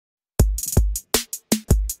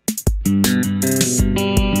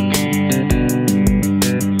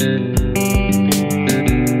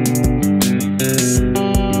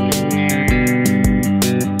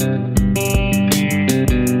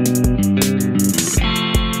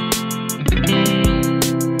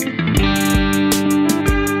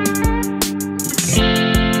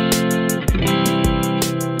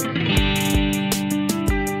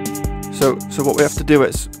do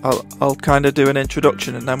it, I'll kind of do an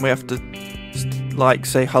introduction, and then we have to like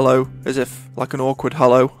say hello, as if like an awkward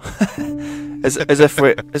hello, as if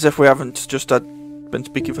we haven't just been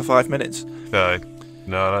speaking for 5 minutes. No,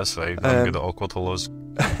 that's fine. I'm good at awkward hellos.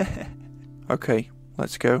 Okay,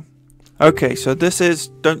 let's go. Okay, so this is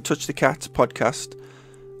Don't Touch the Cat podcast.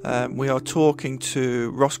 We are talking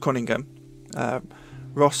to Ross Cunningham.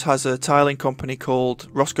 Ross has a tiling company called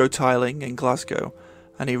Rossco Tiling in Glasgow,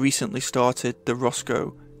 and he recently started the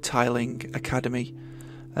Rossco Tiling Academy.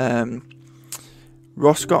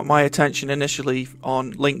 Ross got my attention initially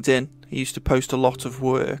on LinkedIn. He used to post a lot of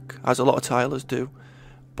work, as a lot of tilers do,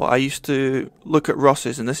 but I used to look at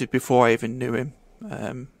Ross's, and this is before I even knew him,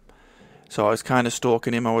 so I was kind of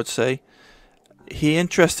stalking him, I would say. He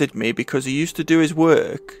interested me because he used to do his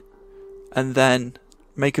work and then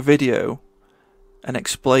make a video and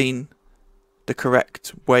explain the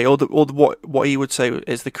correct way, or what he would say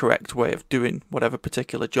is the correct way of doing whatever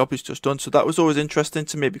particular job he's just done. So that was always interesting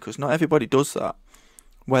to me, because not everybody does that,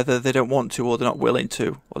 whether they don't want to, or they're not willing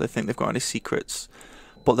to, or they think they've got any secrets.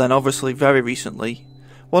 But then obviously very recently,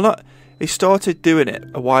 he started doing it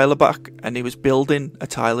a while back, and he was building a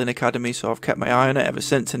tiling academy, so I've kept my eye on it ever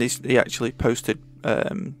since, and he actually posted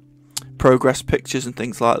progress pictures and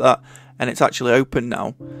things like that, and it's actually open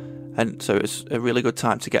now, and so it's a really good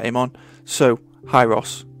time to get him on. So, hi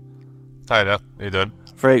Ross. Hi there, how you doing?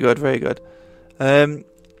 Very good, very good.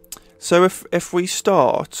 So if we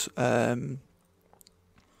start, how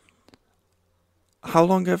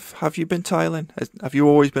long have you been tiling? Have you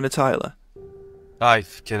always been a tiler?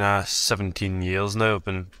 I've kind of 17 years now. I've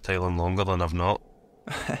been tiling longer than I've not.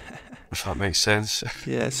 If that makes sense.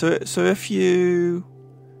 Yeah, so if you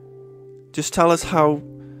just tell us how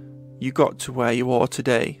you got to where you are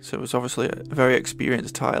today. So it was obviously a very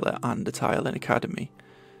experienced tiler and a tiling academy.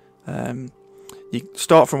 You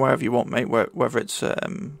start from wherever you want, mate, whether it's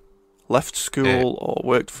left school or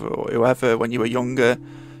worked for whoever when you were younger.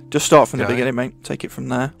 Just start from the beginning, mate. Take it from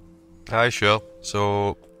there. Aye, sure.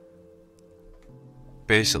 So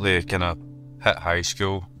basically I kind of hit high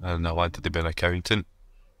school and I wanted to be an accountant,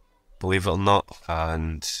 believe it or not,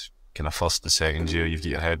 and kind of first and second year you've got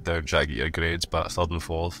your head down trying to get your grades, but third and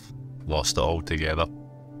fourth lost it all together.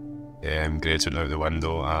 Grades went out the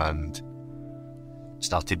window and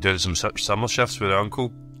started doing some summer shifts with my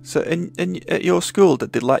uncle. So at your school,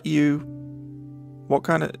 did they let you, what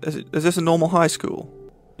kind of, is this a normal high school?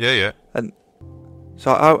 Yeah. And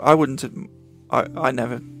so I wouldn't have, I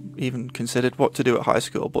never even considered what to do at high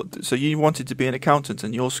school, but so you wanted to be an accountant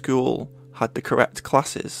and your school had the correct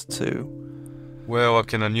classes to... Well, I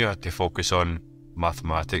kind of knew I had to focus on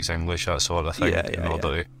mathematics, English, that sort of thing, in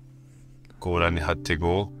order to go where I had to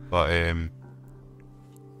go, but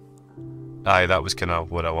that was kind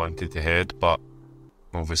of where I wanted to head, but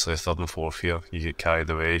obviously third and fourth year you get carried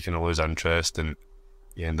away, you kind of lose interest and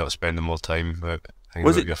you end up spending more time hanging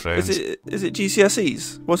out with your friends. Is it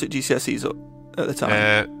GCSEs? Was it GCSEs at the time?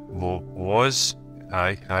 It was,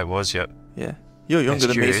 yeah. Yeah, you're younger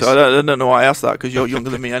than me, so I don't know why I asked that, because you're younger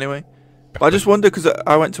than me anyway. But I just wonder, because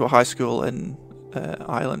I went to a high school in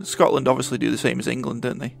Ireland. Scotland obviously do the same as England,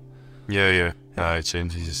 don't they? Yeah. It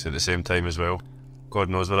changes at the same time as well. God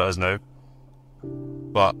knows what it is now.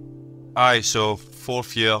 But so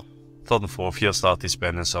third and fourth year started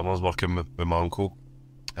spending summers working with my uncle,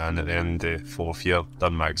 and at the end of fourth year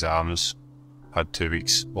done my exams, had 2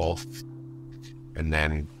 weeks off, and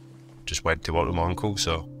then just went to work with my uncle.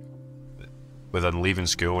 So within leaving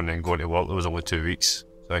school and then going to work, there was only 2 weeks.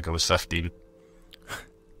 I think I was 15.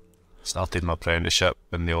 Started my apprenticeship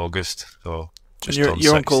in the August, so just turned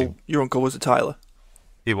 16. Your uncle was a tiler?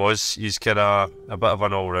 He was. He's kind of a bit of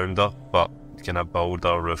an all-rounder, but kind of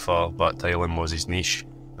builder, roofer, but tiling was his niche.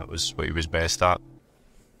 That was what he was best at.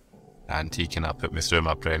 And he kind of put me through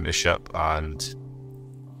my apprenticeship and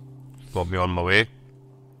got me on my way.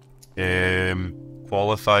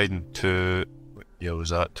 Qualified in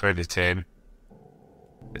 2010,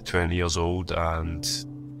 at 20 years old, and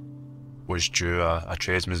was due a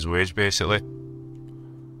tradesman's wage basically,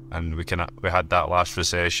 and we had that last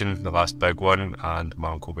recession, the last big one, and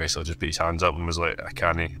my uncle basically just put his hands up and was like, I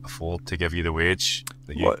can't afford to give you the wage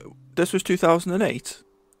that you... What? This was 2008?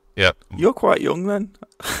 Yep. You're quite young then.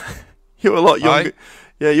 You were a lot younger.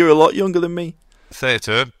 Yeah, you were a lot younger than me.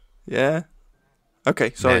 32. Yeah.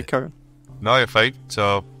 Okay, sorry, carry on. No, you're fine.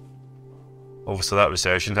 So obviously that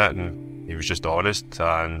recession hit and he was just honest,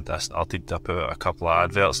 and I started to put a couple of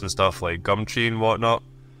adverts and stuff like Gumtree and whatnot.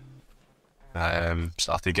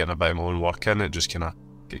 Started getting a bit of my own work in, it just kind of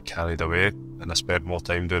get carried away, and I spent more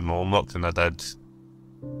time doing my own work than I did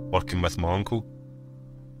working with my uncle.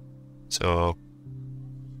 So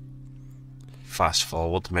fast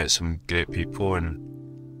forward, met some great people, and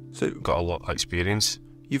So got a lot of experience.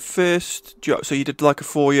 your first job, so you did like a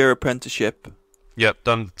 4-year apprenticeship. Yep,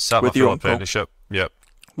 sat my With your full uncle? apprenticeship. Yep.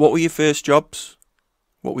 What were your first jobs?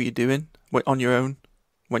 What were you doing on your own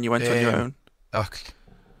when you went on your own?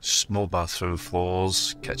 Small bathroom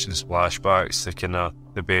floors, kitchen splashbacks,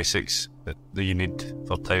 the basics that you need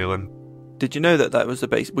for tiling. Did you know that was the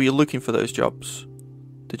base? Were you looking for those jobs?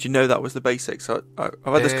 Did you know that was the basics? I've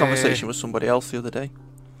had this conversation with somebody else the other day.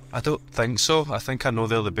 I don't think so. I think I know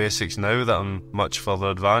they're the basics now that I'm much further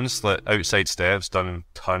advanced. Like outside steps, done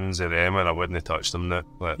tons of them, and I wouldn't touch them now.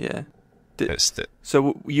 Like, Yeah.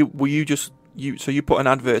 so you put an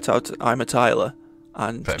advert out, I'm a tiler,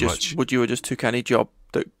 and Pretty much. would you have just took any job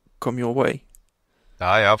that come your way?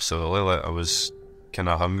 Aye, absolutely. Like, I was kind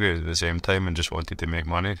of hungry at the same time and just wanted to make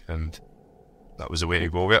money, and that was the way to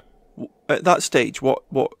go with it. At that stage, what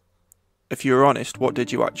if you were honest, what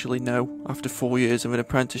did you actually know after 4 years of an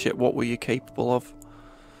apprenticeship? What were you capable of?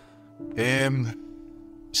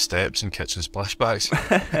 Steps and kitchen splashbacks.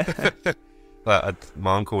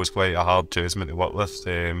 My uncle was quite a hard tradesman to work with.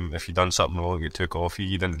 If you done something wrong, you took coffee,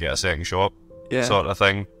 you didn't get a second shot, sort of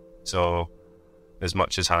thing. So, as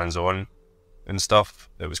much as hands-on and stuff,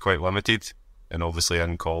 it was quite limited. And obviously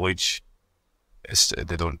in college, you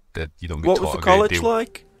don't get What taught was the a great college deal.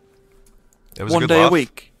 like? It was One a good day laugh. a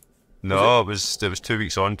week? No, it was 2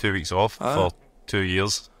 weeks on, 2 weeks off for 2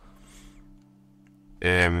 years.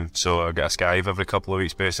 So I get a skive every couple of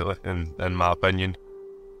weeks, basically. In my opinion,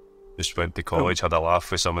 just went to college, had a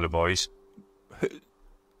laugh with some of the boys.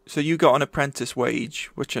 So you got an apprentice wage,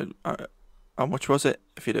 which how much was it,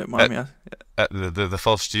 if you don't mind me asking? At the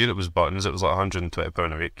first year, it was buttons. It was like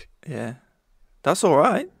 £120 a week. Yeah, that's all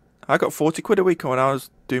right. I got 40 quid a week when I was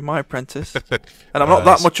doing my apprentice, and I'm not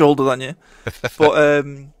that much older than you. But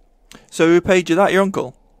so who paid you that? Your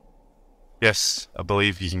uncle? Yes, I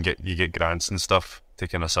believe you get grants and stuff to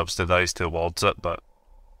kind of subsidise towards it, but.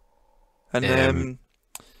 And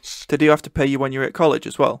did he have to pay you when you were at college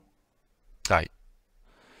as well? Aye.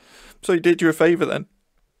 So he did you a favour then?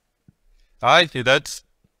 Aye, he did.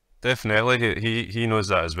 Definitely. He knows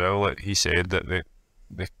that as well. Like, he said that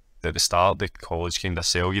at the start, the college kind of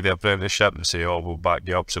sell you the apprenticeship and say, oh, we'll back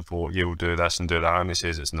you up, support you, we'll do this and do that. And he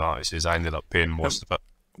says it's not. He says I ended up paying most of it.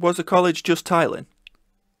 Was the college just tiling?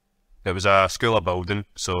 It was a school of building,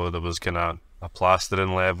 so there was kind of a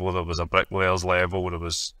plastering level, there was a bricklayer's level, there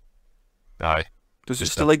was... Aye. Does it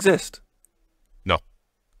still exist? No.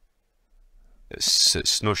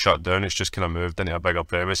 It's no shut down, it's just kind of moved into a bigger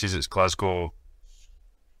premises. It's Glasgow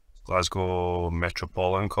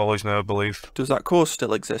Metropolitan College now, I believe. Does that course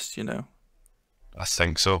still exist, you know? I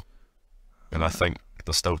think so. And I think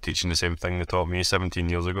they're still teaching the same thing they taught me 17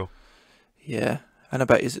 years ago. Yeah. And I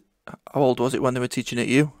bet, how old was it when they were teaching it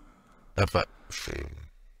you? But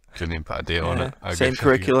couldn't even put a date on it. Same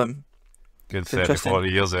curriculum. Good 30, 40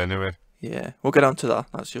 years anyway. Yeah, we'll get on to that.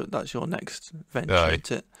 That's your next venture,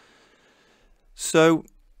 isn't it? So,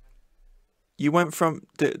 you went from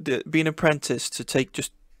being an apprentice to take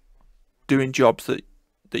just doing jobs that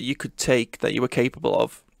you could take, that you were capable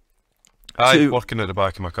of. Working at the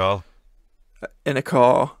back of my car. In a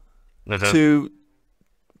car. Mm-hmm. To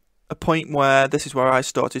a point where, this is where I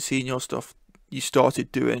started seeing your stuff. You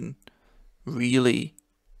started doing really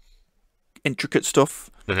intricate stuff.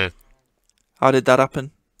 Mm-hmm. How did that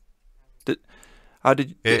happen?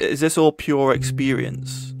 Is this all pure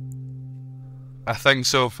experience? I think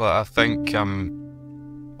so. I think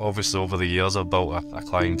obviously over the years I've built a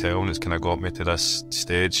clientele, and it's kind of got me to this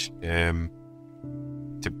stage. To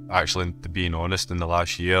being honest, in the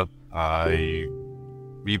last year I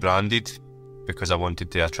rebranded because I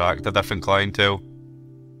wanted to attract a different clientele,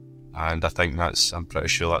 and I think I'm pretty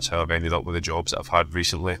sure that's how I've ended up with the jobs that I've had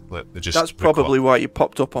recently. That's probably why you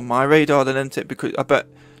popped up on my radar, then, isn't it? Because I bet.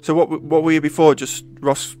 So what were you before? Just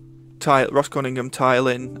Ross Cunningham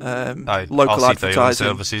tiling, local RC advertising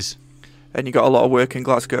services, and you got a lot of work in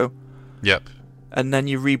Glasgow. Yep. And then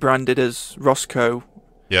you rebranded as Rossco.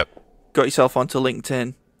 Yep. Got yourself onto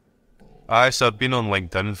LinkedIn. So I've been on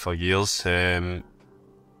LinkedIn for years.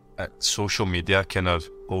 Social media kind of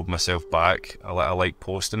hold myself back. I like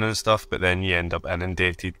posting and stuff, but then you end up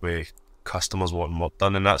inundated with customers wanting work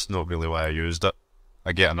done, and that's not really why I used it.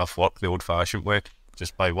 I get enough work the old-fashioned way,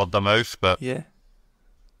 just by word of mouth. But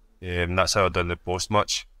that's how I don't post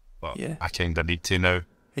much. But I kind of need to now.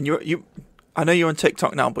 And I know you're on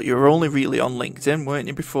TikTok now, but you were only really on LinkedIn, weren't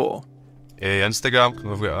you, before? Instagram.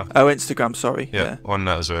 We've got Instagram. Sorry. Yeah, on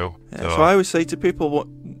that as well. Yeah, so I always say to people,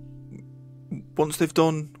 once they've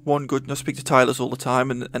done one good, and I speak to tilers all the time,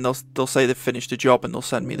 and they'll say they've finished a job and they'll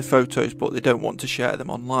send me the photos, but they don't want to share them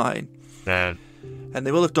online. Yeah. And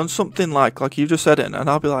they will have done something like you just said it, and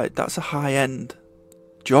I'll be like, that's a high-end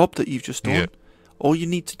job that you've just done. Yeah. All you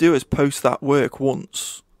need to do is post that work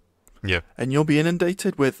once, and you'll be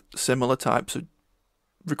inundated with similar types of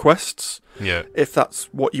requests, if that's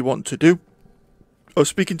what you want to do. I was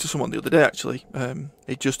speaking to someone the other day, actually.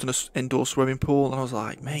 He'd just done an indoor swimming pool, and I was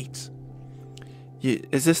like, mate,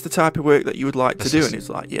 is this the type of work that you would like to do? And he's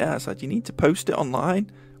like, yeah. I said, you need to post it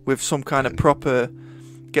online with some kind of proper,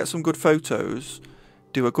 get some good photos,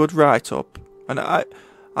 do a good write-up. And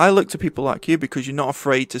I look to people like you because you're not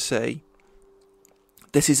afraid to say,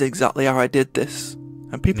 this is exactly how I did this.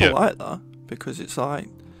 And people like that, because it's like,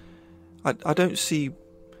 I don't see,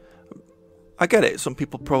 I get it, some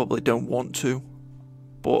people probably don't want to,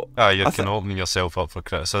 but you can open yourself up for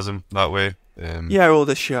criticism that way. Or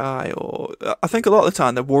they're shy, or I think a lot of the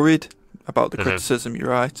time they're worried about the criticism, you're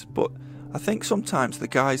right, but I think sometimes the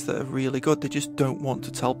guys that are really good, they just don't want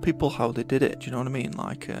to tell people how they did it, do you know what I mean?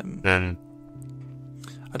 Like, I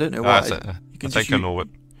don't know why. I think I know what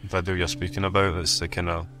video you're speaking about. It's the kind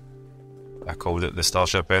of, I called it the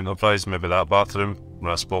Starship Enterprise, maybe that bathroom,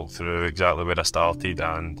 when I spoke through exactly where I started,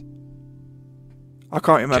 and I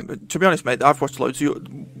can't remember. To be honest, mate, I've watched loads.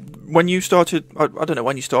 When you started, I don't know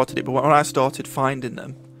when you started it, but when I started finding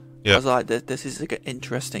them, I was like, this is an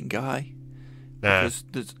interesting guy. Because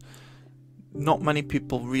there's not many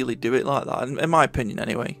people really do it like that, in my opinion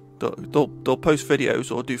anyway. They'll post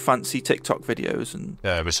videos or do fancy TikTok videos, and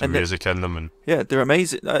with some music in them, and they're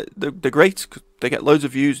amazing. They're great. They get loads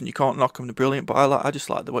of views, and you can't knock them. They're brilliant. But I just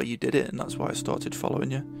like the way you did it, and that's why I started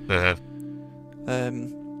following you.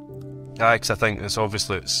 Because I think it's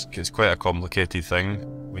obviously it's quite a complicated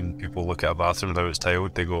thing when people look at a bathroom and how it's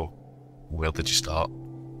tiled. They go, "Where did you start?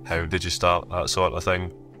 How did you start?" That sort of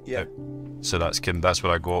thing. Yeah. So that's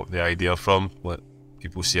where I got the idea from. Like,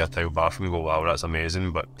 people see a tiled bathroom and go, "Wow, that's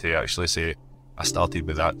amazing," but to actually say, "I started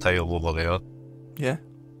with that tile over there." Yeah.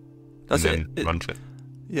 That's it. Run for it.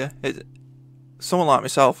 Yeah. Someone like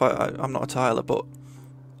myself, I'm not a tiler, but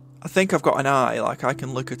I think I've got an eye. Like, I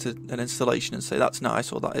can look at an installation and say that's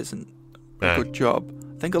nice or that isn't a good job.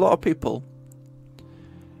 I think a lot of people,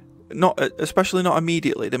 especially not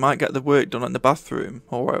immediately, they might get the work done in the bathroom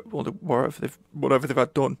or whatever they've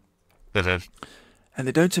had done, and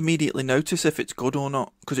they don't immediately notice if it's good or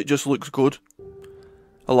not because it just looks good.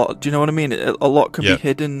 A lot, do you know what I mean? A lot can be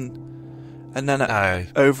hidden, and then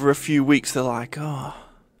over a few weeks they're like, "Oh,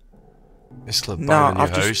 it's like buying a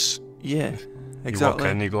new house." Yeah, exactly. You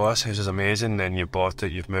walk in, you go, "This house is amazing." Then you bought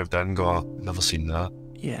it, you've moved in, go, "Oh, never seen that."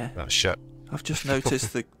 Yeah, that's shit. I've just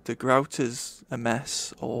noticed the grout is a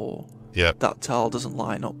mess, or that tile doesn't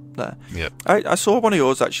line up there. I saw one of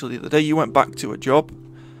yours actually the day you went back to a job,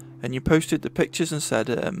 and you posted the pictures and said,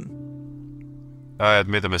 I had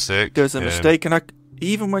made a mistake. There's a mistake, and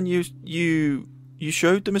even when you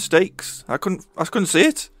showed the mistakes, I couldn't see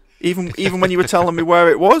it. Even when you were telling me where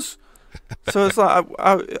it was. So it's like,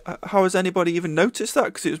 how has anybody even noticed that?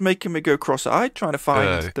 Because it was making me go cross-eyed trying to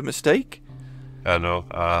find the mistake. I know.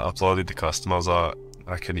 I applauded the customers. I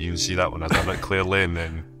couldn't even see that when I done it clearly, and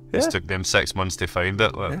then it took them 6 months to find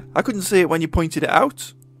it. Like. I couldn't see it when you pointed it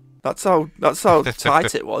out. That's how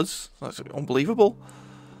tight it was. That's unbelievable.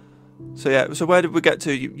 So so where did we get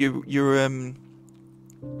to? You're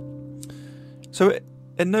So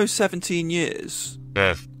in those 17 years,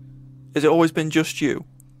 has it always been just you?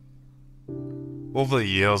 Over the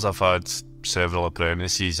years, I've had several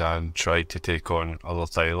apprentices and tried to take on other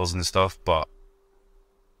tilers and stuff, but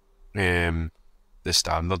the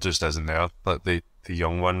standard just isn't there. Like the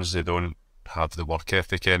young ones, they don't have the work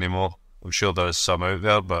ethic anymore. I'm sure there's some out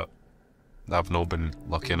there, but I've not been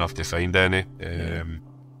lucky enough to find any.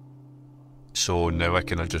 So now I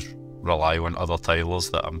kind of just rely on other tilers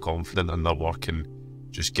that I'm confident in their work and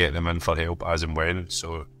just get them in for help as and when.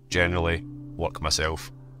 So generally work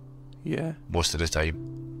myself. Yeah. Most of the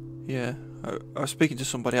time. Yeah. I was speaking to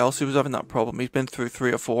somebody else who was having that problem. He's been through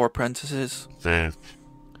 3 or 4 apprentices. Yeah.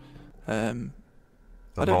 I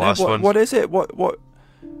don't know. What is it? What?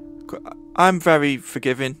 I'm very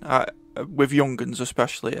forgiving with young uns,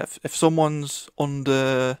 especially if someone's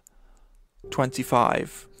under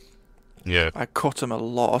 25. Yeah. I cut them a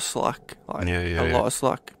lot of slack. Lot of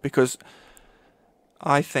slack, because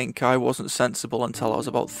I think I wasn't sensible until I was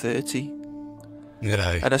about 30.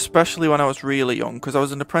 Yeah. And especially when I was really young, because I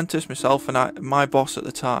was an apprentice myself, and my boss at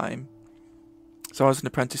the time, so I was an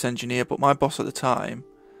apprentice engineer, but my boss at the time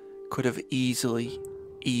could have easily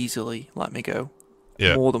let me go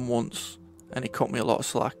more than once, and he cut me a lot of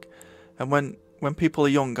slack. And when people are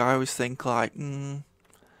young, I always think like,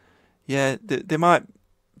 they might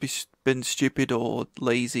been stupid or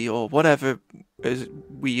lazy or whatever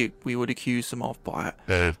we would accuse them of. But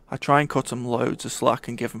I try and cut them loads of slack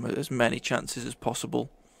and give them as many chances as possible.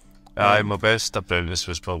 My best apprentice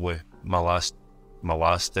was probably my last.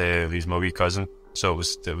 He's my wee cousin, so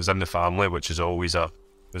it was in the family, which is always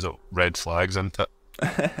there's red flags, isn't it?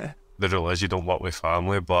 There is. You don't work with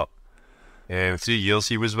family, but 3 years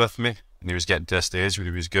he was with me, and he was getting to a stage where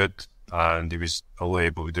he was good, and he was only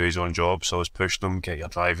able to do his own job. So I was pushing him, get your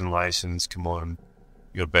driving license, come on,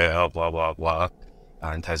 you're better, blah blah blah.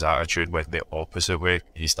 And his attitude went the opposite way.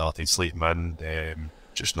 He started sleeping in,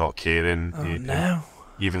 just not caring. Oh no.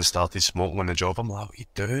 He even started smoking on the job. I'm like, what are you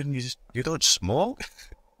doing? You don't smoke?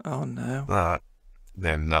 Oh no.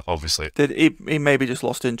 Then that obviously. Did he maybe just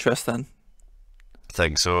lost interest then? I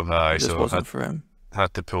think so. It just wasn't for him.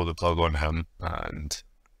 Had to pull the plug on him, and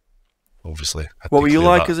obviously. What were you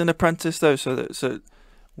like as an apprentice though? So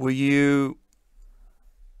were you?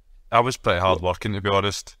 I was pretty hard working, to be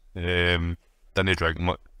honest. Didn't drink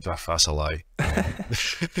much. That's a lie. I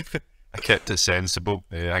kept it sensible.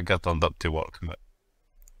 I think I turned up to work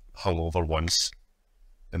hungover once,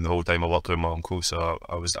 and the whole time I worked with my uncle, so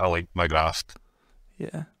I liked my graft.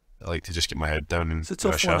 Yeah. I like to just get my head down and it's a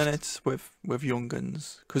tough one, and it's with young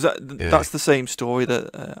guns, because that's the same story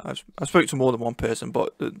that I spoke to more than one person,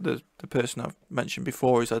 but the person I've mentioned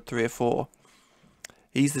before, who's had 3 or 4,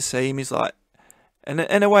 he's the same. He's like, and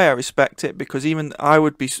in a way I respect it, because even I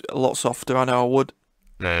would be a lot softer. I know I would,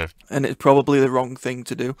 and it's probably the wrong thing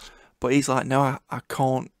to do, but he's like, no, I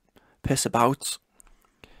can't piss about.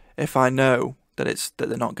 If I know that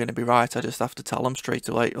they're not going to be right, I just have to tell them straight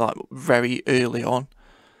away, like very early on.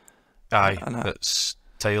 Aye, it's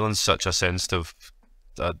Thailand's such a sensitive.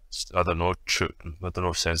 I don't know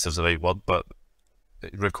if sensitive's the right word, but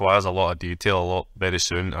it requires a lot of detail, a lot very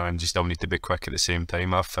soon, and you still need to be quick at the same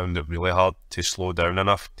time. I've found it really hard to slow down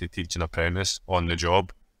enough to teach an apprentice on the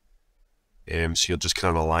job. So you're just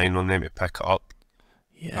kind of relying on them to pick it up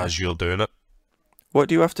as you're doing it. What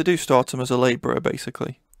do you have to do? Start them as a labourer,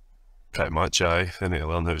 basically? Pretty much, aye. They need to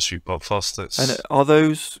learn how to sweep up first. And are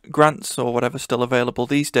those grants or whatever still available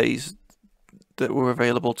these days that were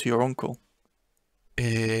available to your uncle?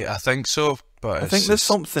 I think so, but I think there's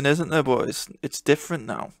something, isn't there? But it's different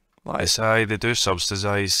now. Like, they do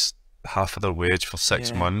subsidise half of their wage for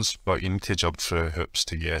 6 months, but you need to jump through hoops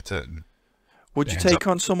to get it. Would you take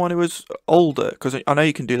on someone who was older? Because I know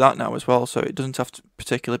you can do that now as well, so it doesn't have to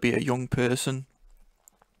particularly be a young person.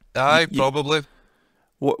 Aye, probably.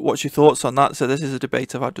 What's your thoughts on that? So this is a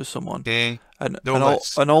debate I've had with someone.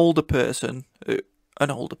 An older person,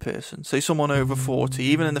 say someone over 40,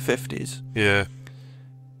 even in the 50s. Yeah.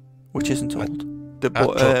 Which isn't old.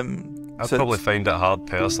 I'd probably find it hard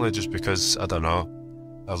personally, just because, I don't know,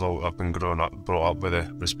 I've been brought up with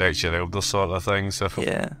a respect your elders sort of thing. So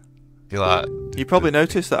you probably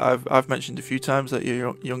noticed that I've mentioned a few times that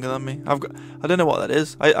you're younger than me. I don't know what that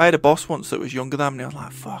is. I had a boss once that was younger than me. I was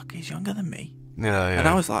like, fuck, he's younger than me. Yeah. And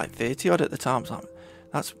I was like 30 odd at the time.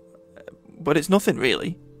 I was like, but it's nothing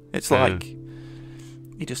really. It's like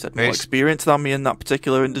he just had more experience than me in that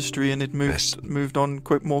particular industry, and he'd moved on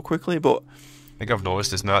more quickly. But I think I've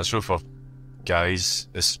noticed it's natural for guys,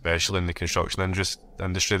 especially in the construction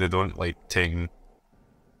industry, they don't like getting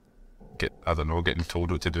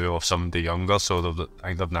told what to do off somebody younger, so I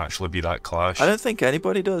think there'd naturally be that clash. I don't think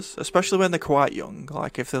anybody does, especially when they're quite young.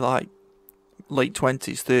 Like if they're like late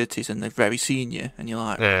 20s, 30s, and they're very senior, and you're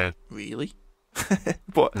like, really?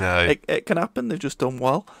 But it can happen. They've just done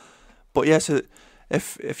well. But yeah, so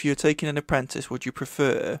if you're taking an apprentice, would you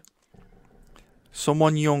prefer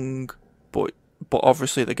someone young, but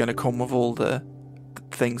obviously they're going to come with all the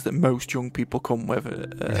things that most young people come with,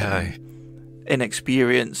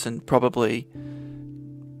 inexperience, and probably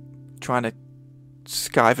trying to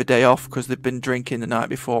skive a day off because they've been drinking the night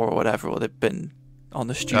before or whatever, or they've been on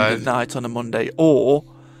the student night on a Monday, or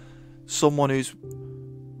someone who's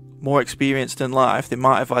more experienced in life, they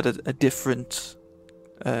might have had a different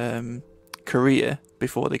career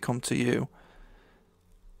before they come to you.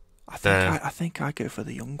 I think I go for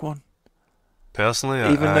the young one. Personally,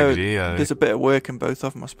 even I though agree. There's a bit of work in both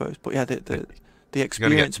of them, I suppose. But yeah, the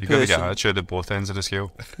experienced person. You're gonna get attitude at both ends of the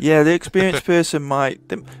scale. Yeah, the experienced person might.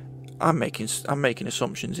 I'm making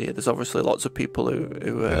assumptions here. There's obviously lots of people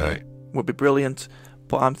who would be brilliant,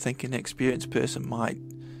 but I'm thinking the experienced person might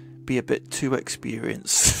be a bit too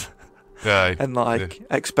experienced, and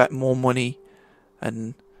expect more money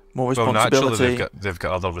and more responsibility. Well, naturally they've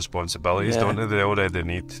got other responsibilities, don't they? They already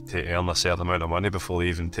need to earn a certain amount of money before they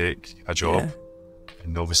even take a job,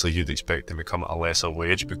 and obviously you'd expect them to come at a lesser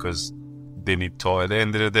wage because they need taught at the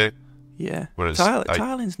end of the day. Yeah. Whereas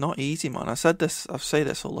Tiling's not easy, man. I say this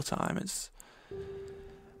all the time. It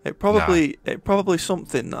nah, probably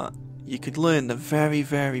something that you could learn the very,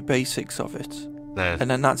 very basics of it, and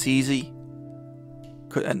then that's easy.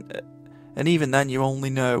 And even then, you only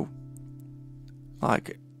know,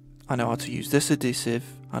 like, I know how to use this adhesive,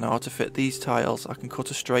 I know how to fit these tiles, I can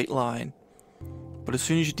cut a straight line. But as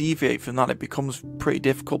soon as you deviate from that, it becomes pretty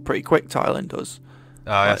difficult pretty quick. Tiling does.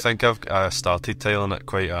 I think I started tiling at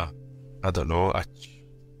quite a, I don't know how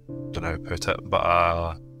to put it,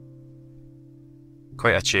 but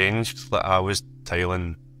quite a change. Like, I was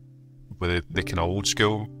tiling with the kind of old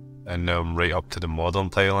school, and right up to the modern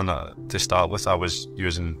tiling. To start with, I was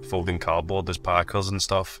using folding cardboard as packers and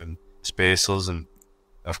stuff, and spacers, and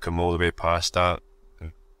I've come all the way past that.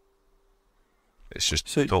 It's just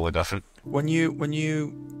totally different. When you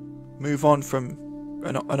move on from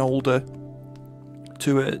an older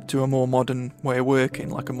to a more modern way of working,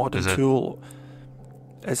 like a modern tool,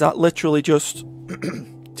 is that literally just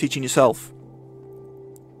teaching yourself?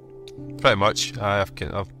 Pretty much. I've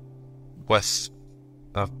pretty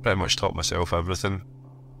much taught myself everything.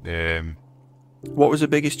 What was the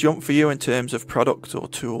biggest jump for you in terms of product or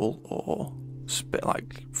tool, or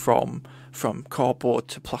like from cardboard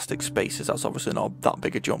to plastic spacers? That's obviously not that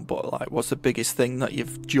big a jump, but like, what's the biggest thing that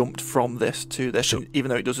you've jumped from this to this, even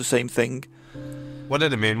though it does the same thing? One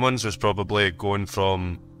of the main ones was probably going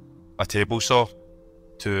from a table saw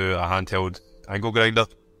to a handheld angle grinder.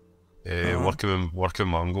 Working with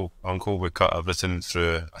my uncle, we cut everything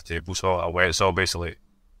through a table saw. A wet saw, basically.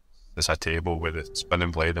 It's a table with a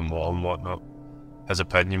spinning blade and water and whatnot. His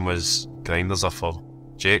opinion was grinders are for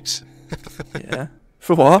jakes. Yeah.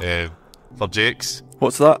 For what? For jakes.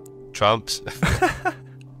 What's that? Tramps.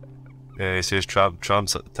 He says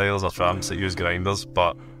tramps tiles are tramps that use grinders,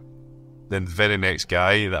 but the very next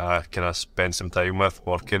guy that I kind of spent some time with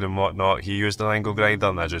working and whatnot, he used an angle grinder,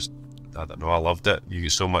 and I don't know, I loved it. You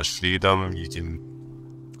get so much freedom. You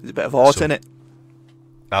can. There's a bit of art in it.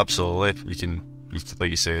 Absolutely, you can, like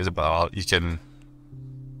you say, it's a bit of art. You can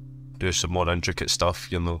do some more intricate stuff,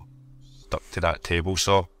 stuck to that table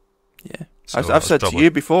saw. Yeah, so I've said to you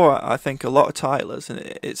before, I think a lot of tilers, and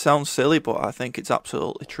it sounds silly, but I think it's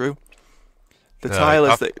absolutely true. The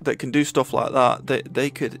tilers that can do stuff like that, they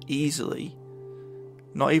could easily,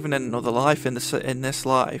 not even in another life, in this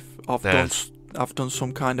life, I've done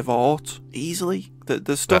some kind of art easily.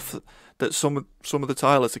 The stuff that some of the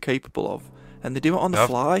tilers are capable of, and they do it on the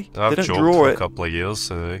fly. I've they don't joked draw for it. a couple of years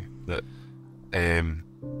that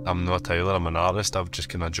I'm not a tiler, I'm an artist. I've just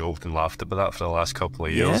kind of joked and laughed about that for the last couple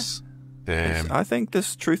of years. I think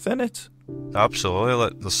there's truth in it.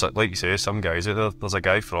 Absolutely. Like you say, some guys out there. There's a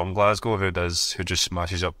guy from Glasgow who just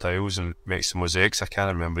smashes up tiles and makes some mosaics. I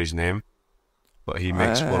can't remember his name, but he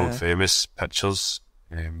makes world famous pictures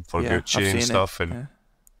for Gucci and stuff. And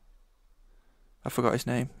I forgot his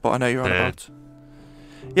name, but I know you're on about.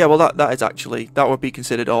 Yeah, well, that would be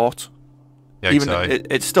considered art. Yeah, even exactly.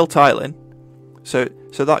 It's still tiling. So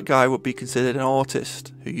that guy would be considered an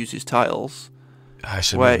artist who uses tiles.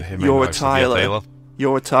 Where you're a tiler.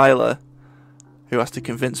 You're a tiler who has to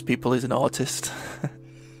convince people he's an artist.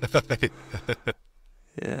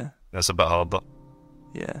 Yeah. That's a bit harder.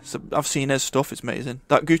 Yeah, so I've seen his stuff, it's amazing.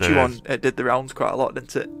 That Gucci one, it did the rounds quite a lot,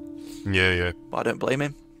 didn't it? Yeah. But I don't blame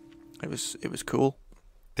him. It was cool.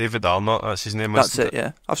 David Arnott, that's his name. That's it,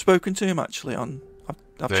 yeah. I've spoken to him actually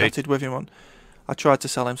I've chatted with him I tried to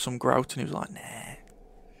sell him some grout and he was like, nah.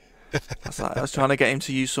 I was trying to get him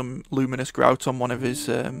to use some luminous grout on one of his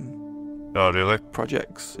oh really?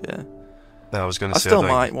 Projects, yeah. I was going to say I still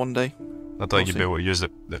might one day. I thought you'd be able to use the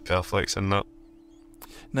Perflex in that.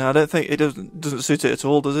 No, I don't think it doesn't suit it at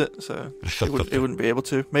all, does it? So it wouldn't be able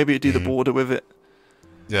to. Maybe it'd do the border with it.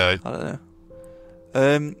 Yeah. I don't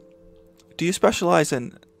know. Do you specialise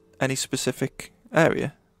in any specific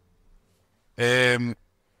area?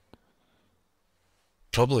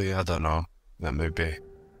 Probably, I don't know. That may be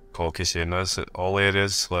cocky saying this. All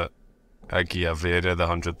areas, like, I give every area the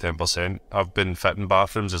 110%. I've been fitting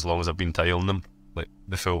bathrooms as long as I've been tiling them. Like,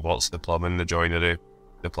 the full works, the plumbing, the joinery,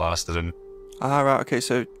 the plastering. Ah, right, okay,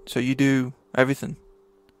 so you do everything?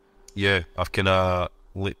 Yeah, I've kind of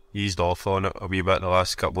eased off on it a wee bit in the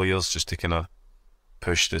last couple of years just to kind of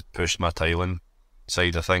push my tiling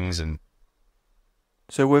side of things. And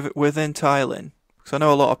so within tiling, because I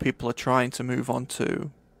know a lot of people are trying to move on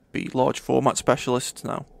to be large format specialists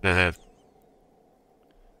now.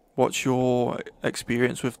 What's your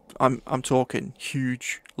experience with? I'm talking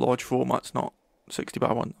huge, large formats, not 60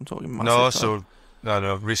 by 1. I'm talking massive. No, so I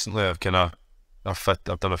know. Recently, I've done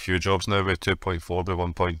a few jobs now with 2.4 by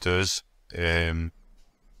 1.2s.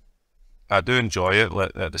 I do enjoy it.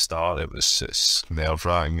 At the start, it's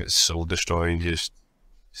nerve-wracking. It's soul destroying. You're just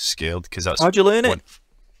scared because that's How'd you learn what. it?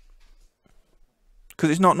 Because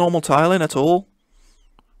it's not normal tiling at all.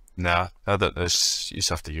 Nah, I don't. You just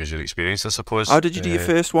have to use your experience, I suppose. How did you do your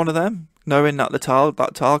first one of them? Knowing that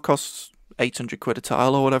that tile costs 800 quid a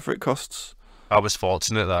tile or whatever it costs. I was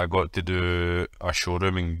fortunate that I got to do a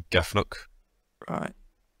showroom in Giffnock. Right.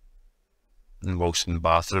 In Wilson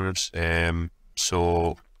bathrooms.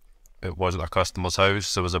 So it wasn't a customer's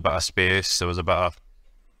house. There was a bit of space. There was a bit of,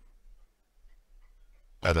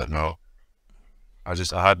 I don't know. I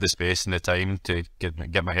had the space and the time to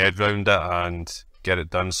get my head round it and get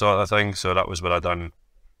it done, sort of thing. So that was where I done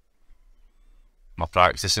my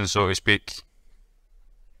practicing, so to speak.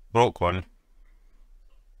 Broke one,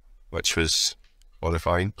 which was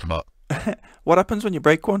horrifying. But what happens when you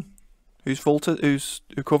break one? Who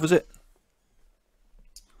covers it?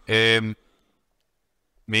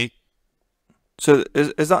 Me. So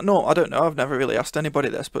is that not? I don't know. I've never really asked anybody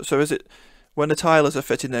this, but so is it when the tilers are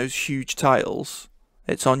fitting those huge tiles?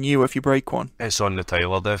 It's on you if you break one. It's on the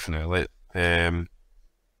tiler, definitely.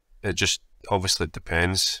 It just obviously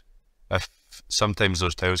depends. If sometimes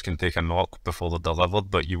those tiles can take a knock before they're delivered,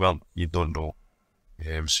 but you don't know.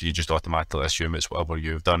 So you just automatically assume it's whatever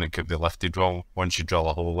you've done. It could be lifted wrong. Once you drill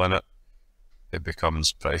a hole in it, it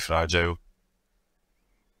becomes pretty fragile.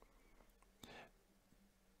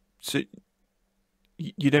 So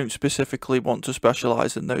you don't specifically want to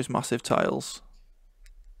specialise in those massive tiles?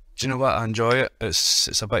 Do you know what? I enjoy it.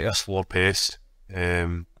 It's a bit of a slower pace.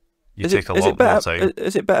 You is take it, a is lot it better, more time.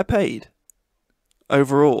 Is it better paid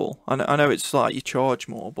overall? I know it's like you charge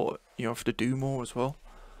more, but you have to do more as well.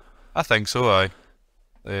 I think so.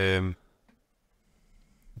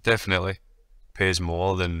 Definitely pays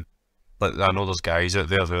more than. Like, I know there's guys out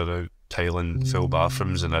there who are out tiling full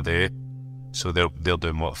bathrooms in a day, so they're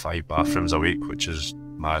doing 5 bathrooms a week, which is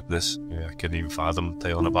madness. Yeah, I couldn't even fathom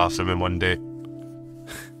tiling a bathroom in one day.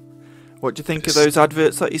 What do you think of those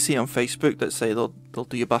adverts that you see on Facebook that say they'll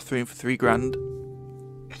do your bathroom for $3,000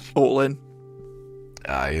 all in?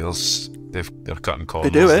 Aye, they're cutting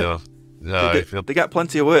corners. They do it. They get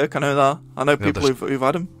plenty of work. I know that. I know people who've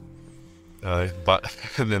had them. Aye, but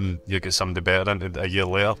then you get somebody better in a year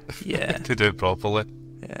later. Yeah. To do it properly.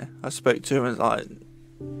 Yeah, I spoke to him and like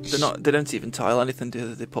they don't even tile anything, do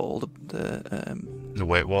they? They put all the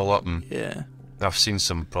wet wall up. And yeah. I've seen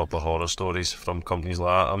some proper horror stories from companies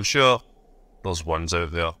like that. I'm sure there's ones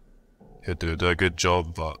out there who do a good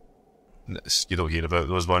job, but you don't hear about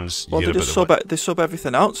those ones. Well, they sub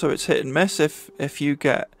everything out, so it's hit and miss. If you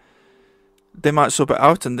get, they might sub it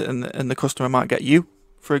out, and the customer might get you,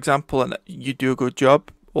 for example, and you do a good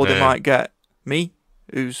job, or they might get me,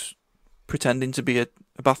 who's pretending to be a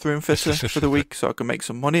bathroom fitter for the week, so I can make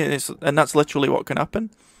some money, and that's literally what can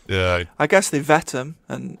happen. Yeah. I guess they vet them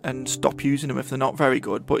and stop using them if they're not very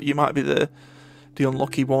good, but you might be the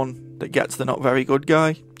unlucky one that gets the not very good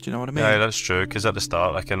guy. Do you know what I mean? Yeah, that's true, because at the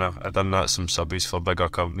start I done that some subbies for bigger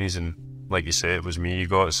companies, and like you say, it was me you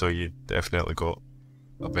got, so you definitely got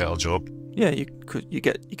a better job. Yeah, you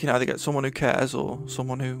can either get someone who cares or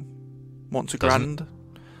someone who wants $1,000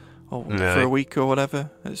 or for a week or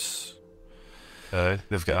whatever. It's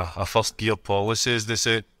they've got a first gear policy, as they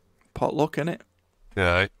say. Potluck, innit?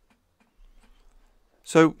 Yeah.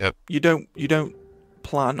 So you don't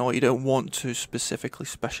plan or you don't want to specifically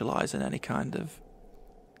specialise in any kind of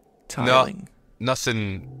tiling? No,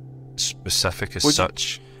 nothing specific as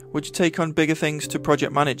such. Would you take on bigger things to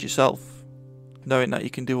project manage yourself, knowing that you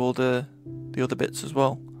can do all the other bits as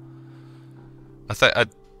well? I feel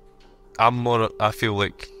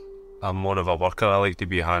like I'm more of a worker. I like to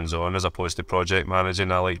be hands-on as opposed to project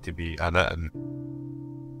managing. I like to be in it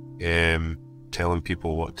and telling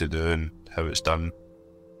people what to do and how it's done.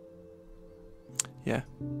 Yeah.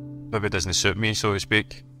 Maybe it doesn't suit me, so to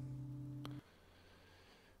speak.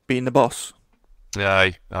 Being the boss?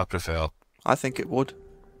 Yeah, I prefer. I think it would.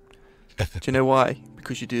 Do you know why?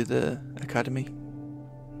 Because you do the academy.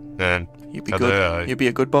 Then you'd be good. You'd be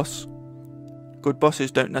a good boss. Good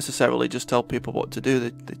bosses don't necessarily just tell people what to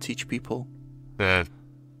do. They teach people. Yeah.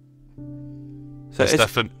 So it's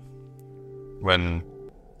different when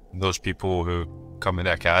those people who come in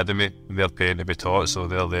the academy, they're paying to be taught, so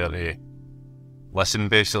they're there to listen,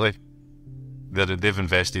 basically. They've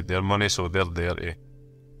invested their money, so they're there to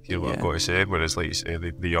hear what I've got to say. Whereas, like you say,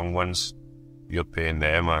 the young ones, you're paying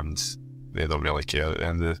them, and they don't really care at the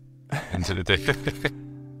end of the day.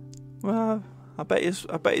 Well, I bet if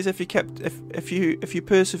you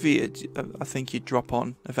persevered, I think you'd drop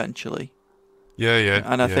on eventually. Yeah.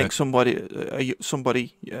 And I think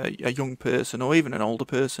a young person or even an older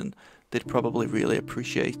person, they'd probably really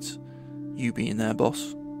appreciate you being their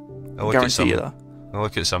boss. I look Guarantee you that. I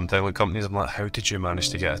look at some tile companies, I'm like, how did you manage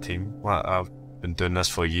to get a team? Like, I've been doing this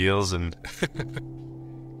for years and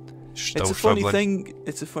still It's a funny struggling. thing.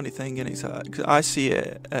 It's a funny thing, and cause I see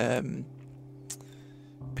it.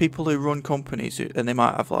 People who run companies, and they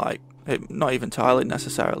might have like not even tiling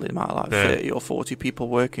necessarily. They might have like 30 or 40 people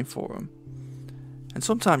working for them. And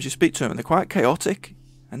sometimes you speak to them, and they're quite chaotic,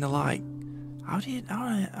 and they're like, how do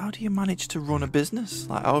you manage to run a business?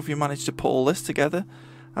 Like, how have you managed to put all this together?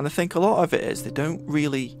 And I think a lot of it is they don't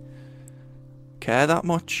really care that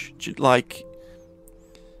much. Like,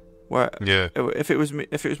 where if it was me,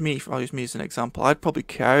 if I'll use me as an example, I'd probably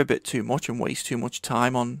care a bit too much and waste too much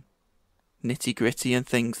time on nitty gritty and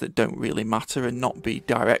things that don't really matter, and not be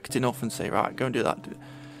direct enough and say, right, go and do that.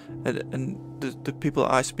 And the people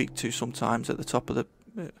that I speak to sometimes at the top of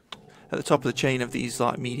the chain of these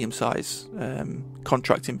like medium-sized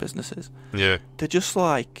contracting businesses, they're just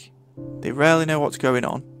like, they rarely know what's going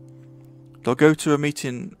on. They'll go to a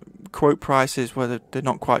meeting, quote prices where they're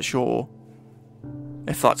not quite sure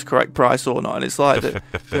if that's the correct price or not, and it's like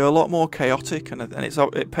they're a lot more chaotic, and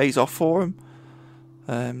it pays off for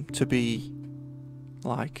them to be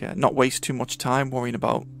like not waste too much time worrying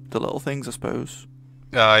about the little things, I suppose.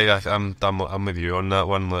 I'm with you on that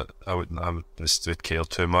one. That I just would care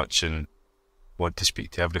too much and want to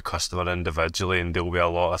speak to every customer individually and deal with a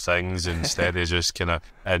lot of things instead of just kind of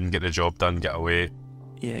in, get the job done, get away.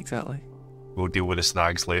 Yeah, exactly. We'll deal with the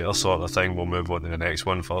snags later, sort of thing. We'll move on to the next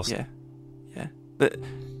one first. Yeah. But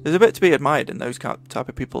there's a bit to be admired in those type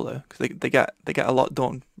of people though, because they get a lot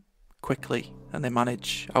done quickly, and they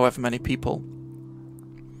manage however many people.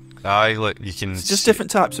 Aye, like you can. It's just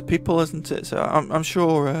different types of people, isn't it? So I'm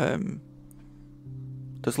sure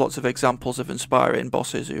there's lots of examples of inspiring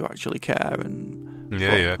bosses who actually care. And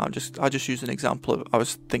yeah. I just use an example. I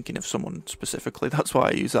was thinking of someone specifically. That's why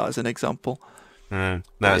I use that as an example.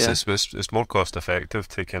 It's more cost effective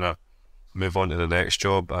to kind of move on to the next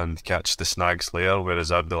job and catch the snags later.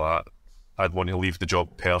 Whereas I'd be like, I'd want to leave the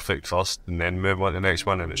job perfect first and then move on to the next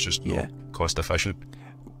one, and it's just not cost efficient.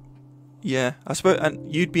 Yeah, I suppose,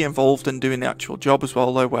 and you'd be involved in doing the actual job as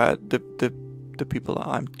well, though, where the people that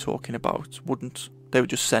I'm talking about wouldn't. They would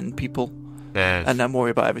just send people and then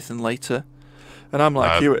worry about everything later. And I'm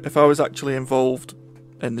like you. If I was actually involved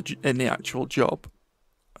in the actual job,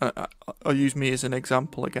 I'll use me as an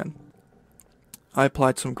example again. I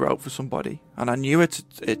applied some grout for somebody, and I knew it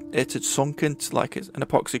had sunk into like an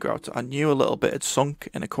epoxy grout. I knew a little bit had sunk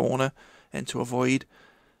in a corner into a void.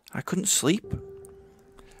 I couldn't sleep.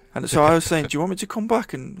 And so I was saying, do you want me to come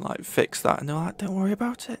back and like fix that? And they're like, don't worry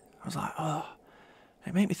about it. I was like, oh,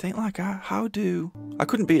 it made me think like, I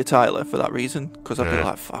couldn't be a tiler for that reason, because I'd be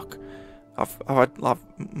like, fuck,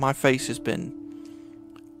 my face has been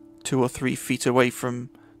 2 or 3 feet away from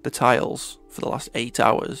the tiles for the last 8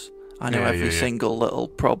 hours. I know every single little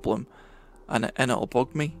problem, and it'll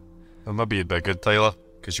bug me. Well, maybe you'd be a good tiler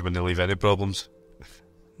because you wouldn't leave any problems.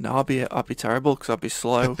 No, I'd be terrible because I'd be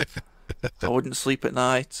slow. I wouldn't sleep at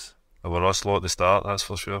night. I were all slow at the start, that's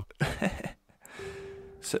for sure.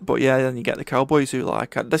 But yeah, then you get the cowboys who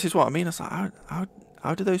like, this is what I mean. It's like,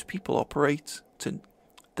 how do those people operate?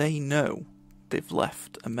 They know they've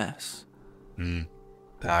left a mess.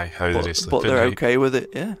 Aye, how do they sleep? But they're okay with it.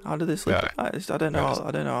 Yeah, how do they sleep? I don't know.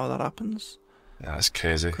 I don't know how that happens. Yeah, that's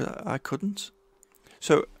crazy. I couldn't.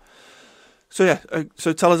 So tell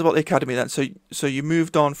us about the academy then. So you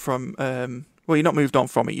moved on from. Well, you're not moved on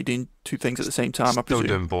from it. You're doing 2 things at the same time. I presume.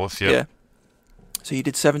 Still doing both. Yeah. So you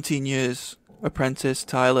did 17 years apprentice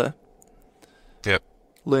Tyler. Yep.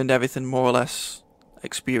 Learned everything more or less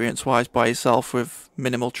experience-wise by yourself with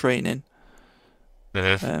minimal training.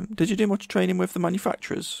 Did you do much training with the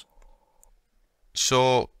manufacturers?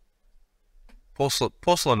 So,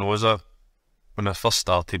 Porcelanosa, when I first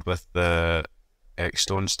started with the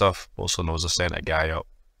X-Stone stuff, Porcelanosa sent a guy up.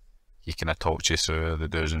 He kind of talked you through the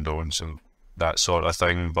do's and don'ts and that sort of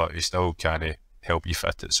thing, but he still can't help you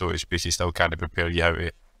fit it, so to speak. He still can't prepare you how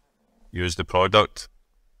to use the product.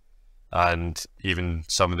 And even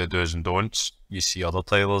some of the do's and don'ts, you see other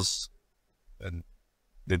tailors and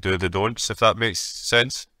they do the don'ts, if that makes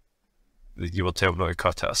sense. You were told not to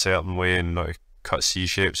cut it a certain way and not to cut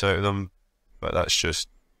C-shapes out of them, but that's just...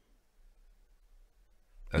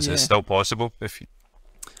 It's still possible.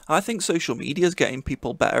 I think social media is getting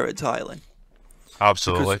people better at tiling.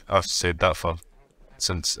 Absolutely. I've said that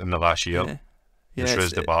since in the last year. Which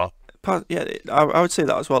raised the bar. I would say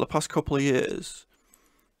that as well, the past couple of years.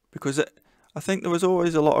 Because I think there was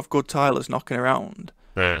always a lot of good tilers knocking around.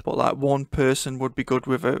 Yeah. But like one person would be good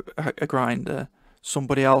with a grinder.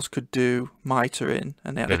 Somebody else could do mitering,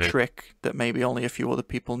 and they had a trick that maybe only a few other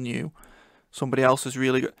people knew. somebody else is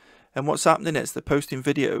really good. And what's happening is they're posting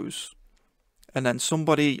videos, and then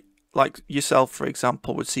somebody like yourself, for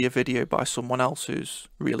example, would see a video by someone else who's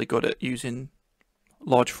really good at using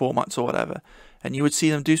large formats or whatever, and you would see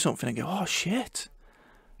them do something and go, "Oh shit!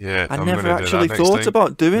 Yeah, I I'm never gonna do actually that next thought time."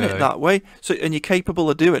 about doing Yeah. it that way." So, and you're capable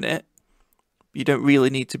of doing it. You don't really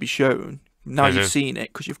need to be shown. Now Mhm. you've seen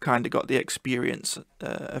it because you've kind of got the experience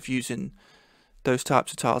of using those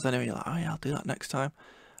types of tiles anyway. You're like, "Oh yeah, I'll do that next time."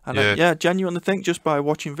 And Yeah. yeah, genuinely think just by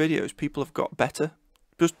watching videos, people have got better.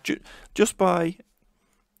 Just by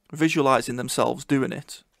visualizing themselves doing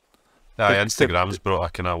it. Aye, The- Instagram's brought a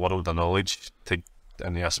kind of world of knowledge to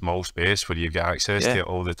into a small space where you get access Yeah. to it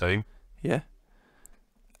all the time. Yeah.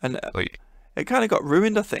 And Like, it kind of got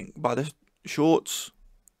ruined, I think, by the shorts.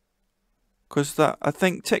 Because I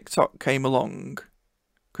think TikTok came along.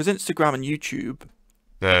 Because Instagram and YouTube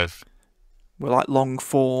yeah, were like long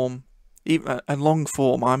form. And long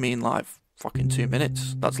form, I mean like fucking 2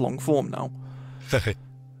 minutes. That's long form now.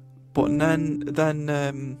 But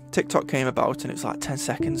then TikTok came about and it was like 10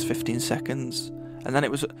 seconds, 15 seconds. And then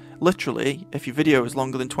it was literally, if your video is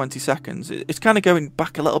longer than 20 seconds, it's kind of going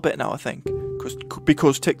back a little bit now, I think.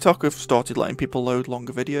 Because TikTok have started letting people load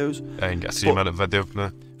longer videos. I can get a 3-minute video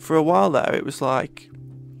now. For a while there, it was like,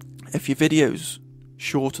 if your video's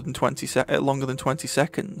shorter than longer than 20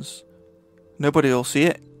 seconds, nobody will see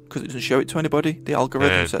it because it doesn't show it to anybody. The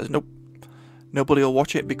algorithm says, nope, nobody will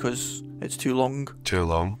watch it because it's too long. Too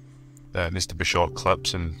long. It needs to be short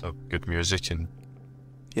clips and good music and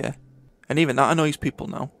Yeah. And even that annoys people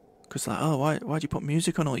now. Because like, oh, why do you put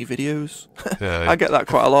music on all your videos? yeah, I get that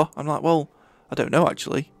quite a lot. I'm like, well, I don't know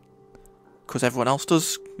actually. Because everyone else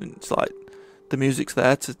does. It's like, the music's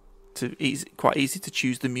there quite easy to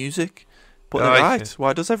choose the music. But they're Aye. right.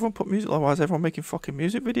 Why does everyone put music? Like, why is everyone making fucking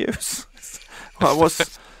music videos? Like,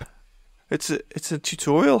 it's a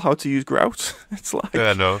tutorial how to use Grout. It's like,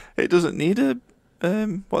 yeah, no. it doesn't need a, what they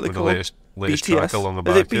With the call latest BTS. track along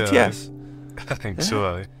the Is it back. yeah, BTS? I think so.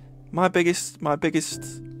 Aye. My biggest,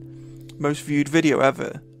 most viewed video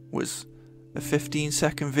ever was a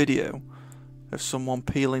 15-second video of someone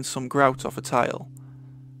peeling some grout off a tile,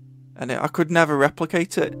 and I could never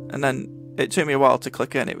replicate it. And then it took me a while to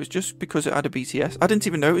click in. It was just because it had a BTS. I didn't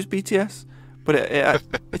even know it was BTS, but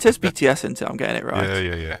it says BTS into it. I'm getting it right.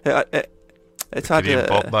 Yeah. It had Korean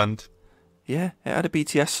pop band. yeah, it had a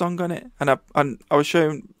BTS song on it, and I was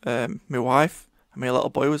showing my wife, and my little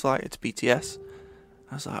boy was like, "It's BTS."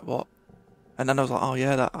 I was like, "What?" And then I was like, "Oh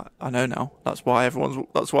yeah, that I know now. That's why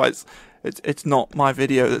it's not my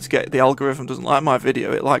video the algorithm doesn't like my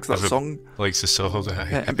video. It likes that song. Likes the song.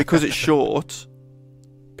 Yeah, and because it's short,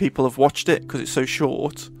 people have watched it because it's so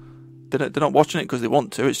short. They're not watching it because they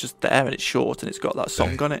want to. It's just there and it's short and it's got that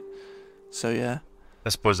song on it. So yeah. I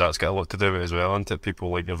suppose that's got a lot to do with it as well, isn't it? People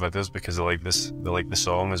like your videos because they like the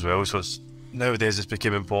song as well. So nowadays it's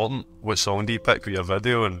become important. What song do you pick for your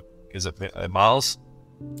video, and is it matters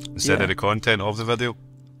instead of the content of the video?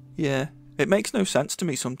 Yeah, it makes no sense to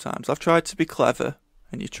me sometimes. I've tried to be clever,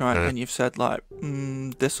 and you've said like,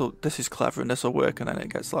 this is clever and this will work, and then it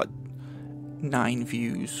gets like 9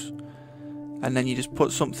 views, and then you just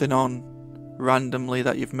put something on randomly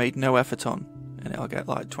that you've made no effort on, and it'll get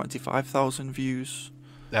like 25,000 views.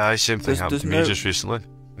 Yeah, same thing happened to me just recently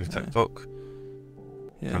with Yeah. TikTok.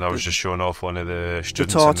 Yeah, And I was just showing off one of the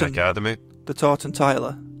students in the academy. the Tartan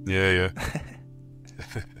Tyler. Yeah.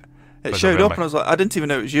 It showed up and I was like, I didn't even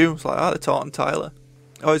know it was you. I was like, the Tartan Tyler.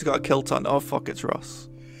 Oh, he's got a kilt on. Oh, fuck, it's Ross.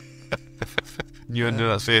 You knew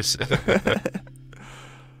that face.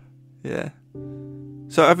 Yeah.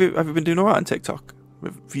 So have you been doing alright on TikTok,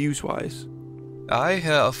 with views wise? I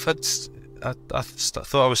thought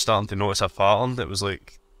I was starting to notice a pattern. It was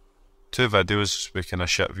like 2 videos with kind of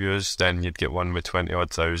shit views, then you'd get one with 20-odd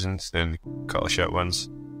thousand, then a couple of shit ones,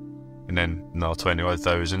 and then another 20-odd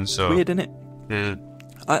thousand. So Weird, isn't it? Yeah.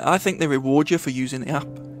 I think they reward you for using the app.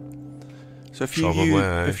 So if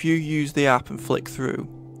you use the app and flick through,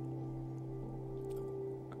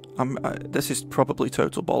 this is probably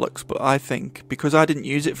total bollocks, but I think because I didn't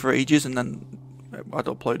use it for ages, and then I'd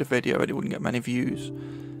upload a video and it wouldn't get many views,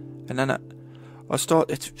 and then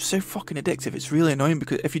it's so fucking addictive. It's really annoying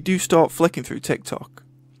because if you do start flicking through TikTok,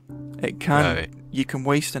 you can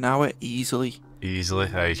waste an hour easily. You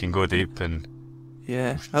can go deep and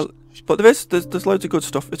yeah. But there's loads of good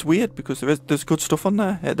stuff. It's weird because there's good stuff on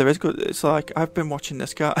there. Yeah, there is good. It's like I've been watching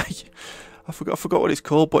this guy. I forgot what he's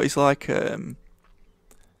called, but he's like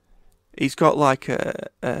he's got like a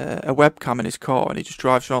webcam in his car and he just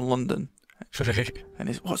drives around London.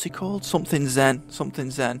 And what's he called? Something Zen.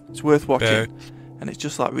 It's worth watching, and it's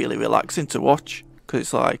just like really relaxing to watch because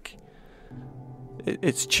it's like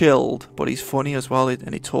it's chilled, but he's funny as well,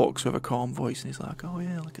 and he talks with a calm voice, and he's like, "Oh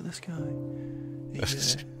yeah, look at this guy.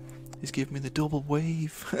 He's giving me the double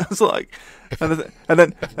wave." It's like, and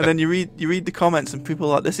then you read the comments, and people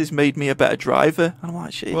are like, "This has made me a better driver." And I'm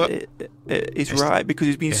like, "Shit, he's right, because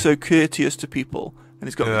he's been so courteous to people, and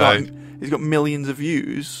he's got millions of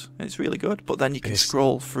views, and it's really good." But then you can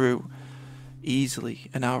scroll through easily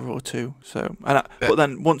an hour or two. So, but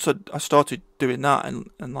then once I started doing that, and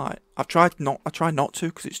like I try not to,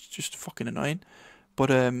 because it's just fucking annoying. But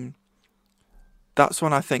that's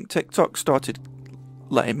when I think TikTok started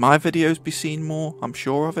letting my videos be seen more. I'm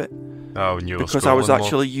sure of it. Oh, when you were because I was scrolling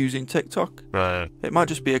actually using TikTok. Right. It might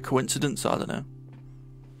just be a coincidence. I don't know.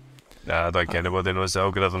 Nah, I don't get anybody knows the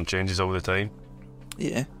algorithm changes all the time.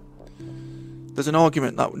 Yeah. There's an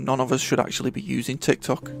argument that none of us should actually be using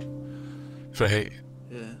TikTok. Right.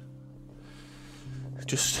 Yeah.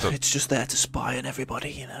 It's just there to spy on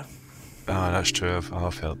everybody, you know. Ah, that's true.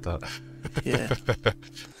 I've heard that. Yeah.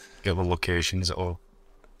 Get the locations at all.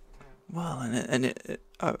 Well,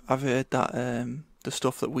 I've heard that the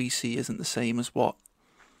stuff that we see isn't the same as what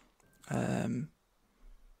they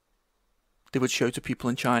would show to people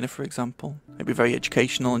in China, for example. It'd be very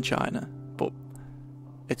educational in China, but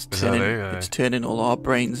it's turning all our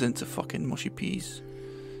brains into fucking mushy peas.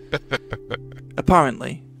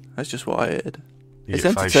 Apparently, that's just what I heard. It's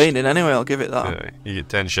entertaining anyway, I'll give it that. Yeah, you get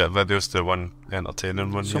 10 shit videos to one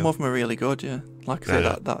entertaining one. Some of them are really good, yeah. Like I say,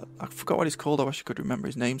 that I forgot what he's called. I wish I could remember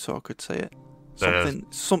his name so I could say it.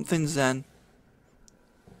 Something Zen.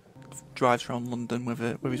 Drives around London with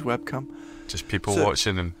his webcam. Just people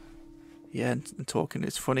watching and yeah, and talking.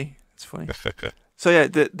 It's funny. So yeah,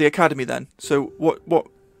 the academy then. So what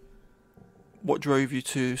drove you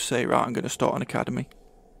to say, right, I'm going to start an academy?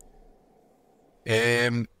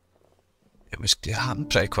 It happened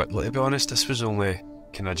pretty quickly, to be honest. This was only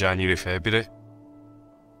kind of January, February.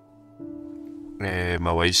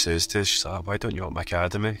 My wife says to us, she's like, "Why don't you open my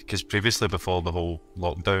academy?" Because previously, before the whole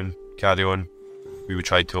lockdown carry on, we would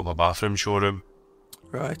try to open a bathroom showroom,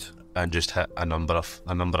 right, and just hit a number of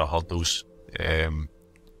hurdles.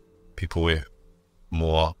 People with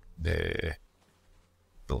more bigger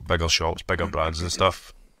shops, bigger brands and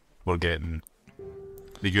stuff were getting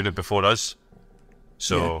the unit before us.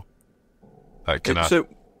 So, so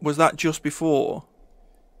was that just before?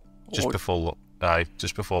 Just before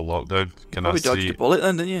lockdown. Probably dodged a bullet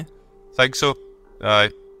then, didn't you? Think so.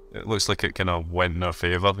 It looks like it kind of went in our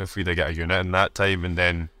favour if we'd have got a unit in that time, and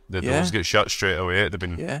then the doors get shut straight away. It'd have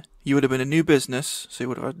been you would have been a new business, so you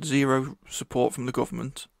would have had zero support from the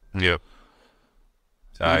government. Yep.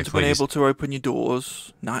 You would have been able to open your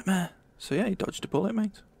doors. Nightmare. So yeah, you dodged a bullet,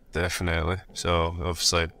 mate. Definitely. So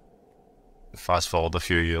obviously, fast forward a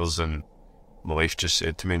few years, and my wife just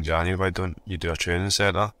said to me in January, "Why don't you do a training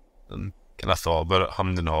centre?" And kind of thought about it,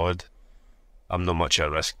 hummed and hawed. I'm not much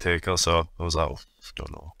of a risk taker, so I was like, I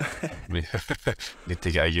don't know. Need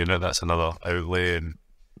to get a unit, that's another outlay,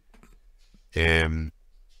 and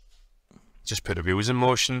just put the wheels in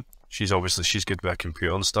motion. She's good with a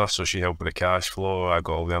computer and stuff, so she helped with the cash flow. I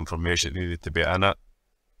got all the information that needed to be in it,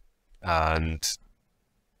 and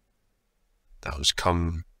that was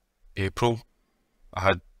come April. I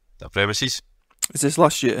had the premises. Is this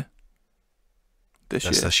last year?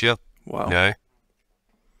 This year. Wow. Yeah.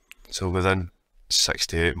 So within 6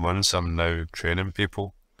 to 8 months, I'm now training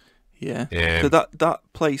people. Yeah. So that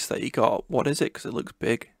place that you got, what is it? Because it looks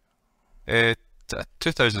big. A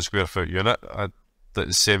 2,000 square foot unit. I'd like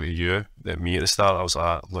the same to you. At me at the start, I was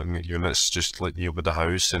looking at units just like you with the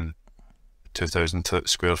house, and 2,000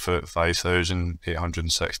 square foot,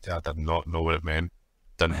 5,860. I did not know what it meant.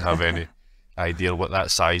 Didn't have any idea what that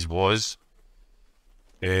size was.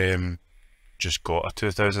 Just got a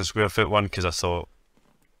 2,000 square foot one because I thought,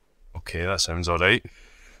 okay, that sounds alright.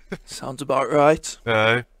 Sounds about right.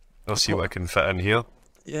 I'll see what I can fit in here.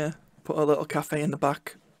 Yeah, put a little cafe in the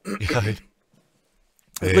back.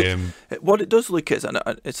 What it does look is, and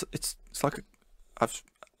it's like I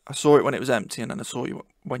saw it when it was empty, and then I saw you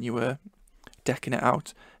when you were decking it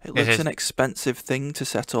out. It looks an expensive thing to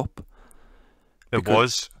set up. It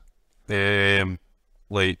was.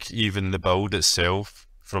 Like even the build itself,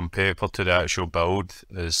 from paper to the actual build,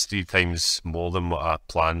 is 3 times more than what I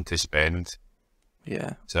planned to spend.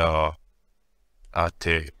 Yeah. So I had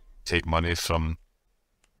to take money from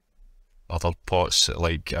other pots.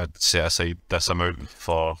 Like I'd set aside this amount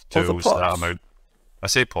for tools, that amount. I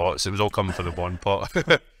say pots, it was all coming from the one pot.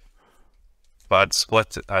 But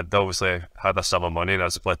I'd obviously had a sum of money, and I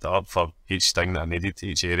split it up for each thing that I needed,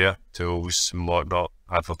 each area, tools and whatnot,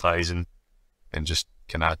 advertising, and just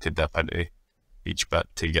kind of had to dip into each bit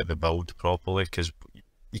to get the build properly, because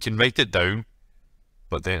you can write it down,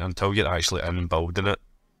 but then until you're actually in building it,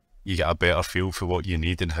 you get a better feel for what you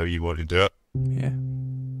need and how you want to do it. Yeah.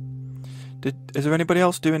 Is there anybody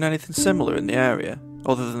else doing anything similar in the area,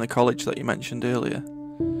 other than the college that you mentioned earlier?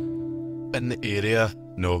 In the area,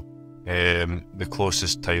 no. The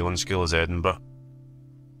closest tiling school is Edinburgh.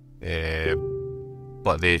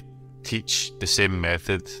 But they teach the same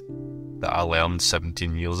method that I learned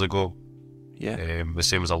 17 years ago. Yeah. The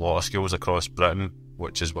same as a lot of schools across Britain,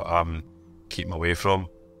 which is what I'm keeping away from.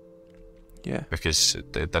 Yeah. Because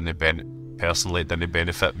it didn't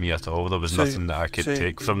benefit me at all. There was nothing that I could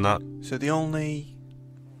take from that. So the only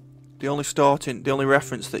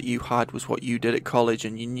reference that you had was what you did at college,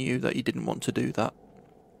 and you knew that you didn't want to do that.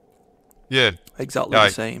 Yeah. Exactly the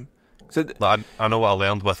same. So I know what I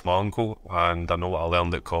learned with my uncle, and I know what I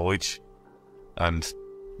learned at college, and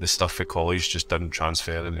the stuff at college just didn't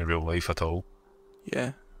transfer into real life at all.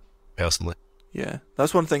 Yeah. Personally. Yeah.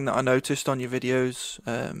 That's one thing that I noticed on your videos.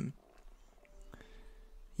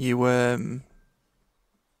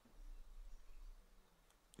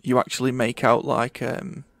 You actually make out like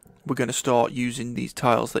we're going to start using these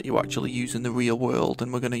tiles that you actually use in the real world,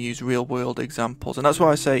 and we're going to use real world examples. And that's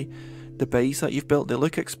why I say the bays that you've built, they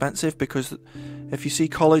look expensive, because if you see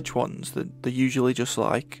college ones, they're usually just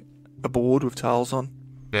like a board with tiles on.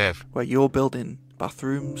 Yeah. Where you're building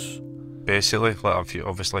bathrooms. Basically,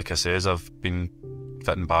 obviously, like I says, I've been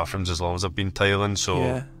fitting bathrooms as long as I've been tiling, so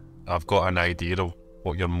yeah. I've got an idea of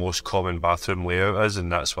what your most common bathroom layout is,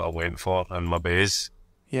 and that's what I went for in my bays.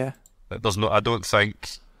 Yeah. I don't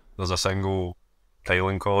think there's a single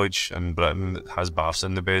tiling college in Britain that has baths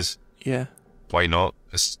in the bays. Yeah. Why not?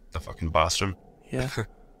 It's the fucking bathroom. Yeah,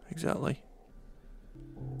 exactly.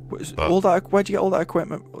 Where'd you get all that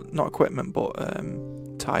equipment? Not equipment, but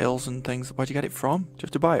tiles and things. Where'd you get it from? Do you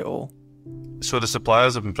have to buy it all? So the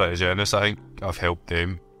suppliers have been pretty generous. I think I've helped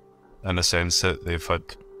them in the sense that they've had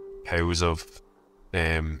piles of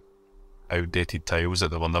outdated tiles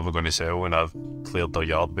that they were never going to sell, and I've cleared their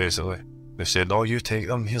yard basically. They said, "Oh, you take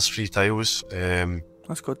them. Here's free tiles."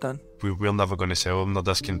 That's good then. We're never going to sell them. They're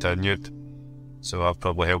discontinued. So I've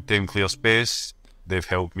probably helped them clear space. They've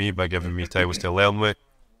helped me by giving me tiles to learn with.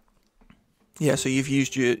 Yeah, so you've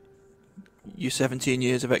used your 17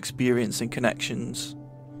 years of experience and connections.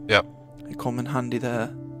 Yep. They come in handy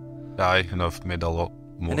there. Aye, and I've made a lot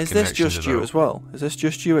more. And is this just you as well? Is this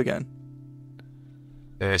just you again?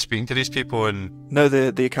 Speaking to these people and... No,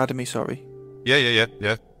 the academy, sorry. Yeah.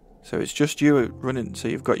 So it's just you running, so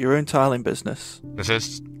you've got your own tiling business. This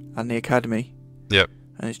is... And the academy. Yep.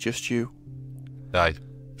 And it's just you. Aye,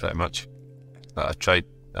 pretty much. When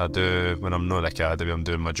I'm not in the academy, I'm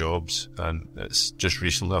doing my jobs, and it's just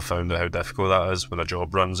recently I found out how difficult that is when a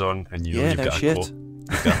job runs on, and you've got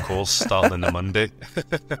a course starting on the Monday.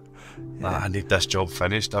 I need this job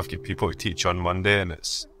finished. I've got people to teach on Monday, and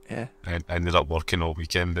it's... Yeah. I ended up working all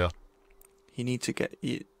weekend there. You need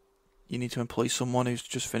to employ someone who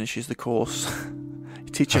just finishes the course.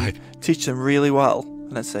 You teach them really well,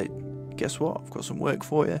 and then say, "Guess what? I've got some work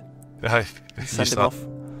for you." Aye. Send him off.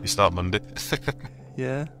 You start Monday.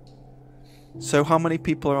 Yeah. So how many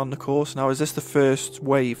people are on the course now? Is this the first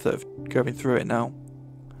wave that are going through it now?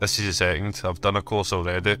 This is the second. I've done a course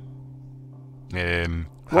already.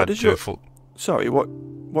 What does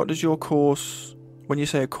your course... When you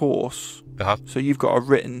say a course, so you've got a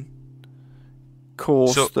written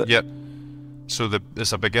course Yep. So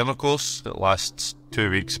it's a beginner course that lasts 2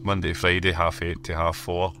 weeks, Monday to Friday, 8:30 to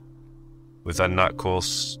 4:30. Within that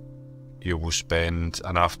course, you will spend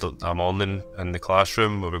a morning in the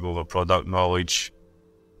classroom where we go over product knowledge,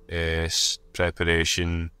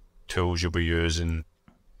 preparation, tools you'll be using,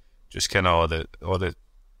 just kind of all the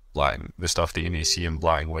stuff that you need to see in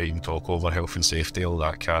black and white and talk over, health and safety, all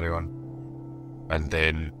that carry on. And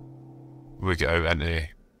then we get out into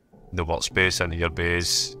the workspace, into your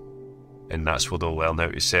bays, and that's where they'll learn how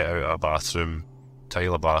to set out a bathroom,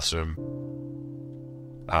 tile a bathroom,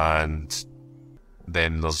 and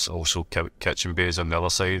then there's also kitchen bays on the other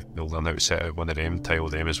side. They'll learn how to set out one of them, tile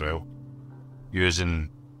them as well, using,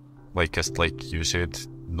 like you said,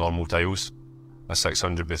 normal tiles, a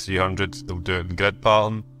 600 by 300. They'll do it in grid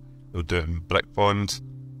pattern, they'll do it in brick bond,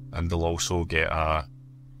 and they'll also get a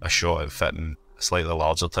shot at fitting a slightly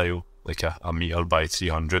larger tile, like a metre by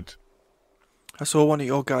 300. I saw one of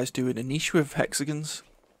your guys doing a niche with hexagons.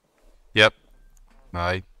 Yep.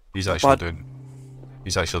 Aye. He's actually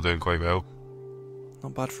doing quite well.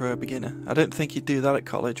 Not bad for a beginner. I don't think you'd do that at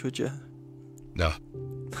college, would you? No.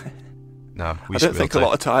 No. I don't think a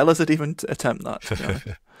lot of tilers would even attempt that, to be honest.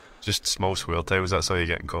 Just small square tiles, that's all you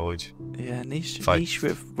get in college. Yeah, niche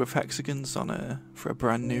with hexagons for a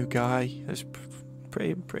brand new guy. It's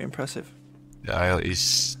pretty impressive. Yeah,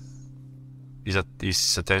 his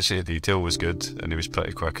attention to detail was good, and he was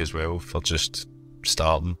pretty quick as well for just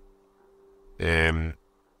starting. His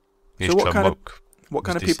So trim work what was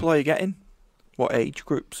kind of decent. people are you getting? What age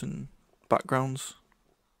groups and backgrounds?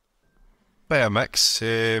 Bit of a mix.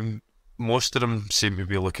 Most of them seem to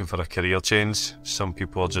be looking for a career change. Some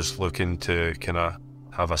people are just looking to kind of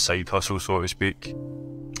have a side hustle, so to speak.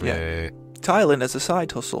 Yeah. Tiling as a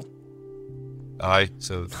side hustle. Aye,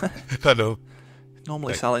 so I know.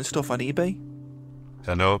 Normally selling stuff on eBay.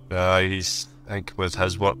 I know. I think with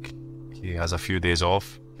his work, he has a few days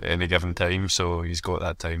off at any given time, so he's got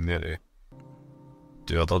that time there to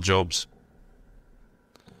do other jobs.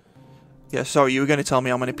 Yeah, sorry, you were going to tell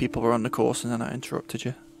me how many people were on the course and then I interrupted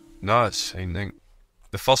you. No, it's fine. I think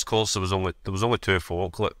the first course there was only 2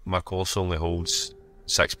 folk. Like, my course only holds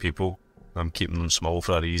 6 people. I'm keeping them small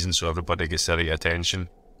for a reason, so everybody gets the right attention.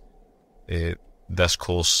 This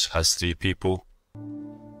course has 3 people,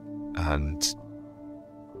 and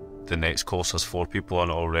the next course has 4 people on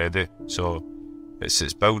it already. So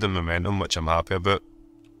it's building momentum, which I'm happy about.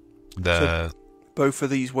 So both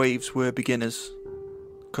of these waves were beginners,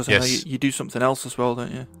 because I know you do something else as well,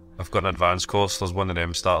 don't you? I've got an advanced course. There's one of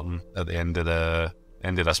them starting at the end of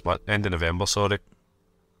November, sorry,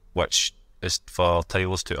 which is for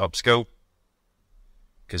tilers to upskill,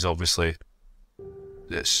 because obviously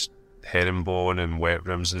it's herringbone and wet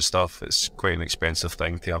rooms and stuff. It's quite an expensive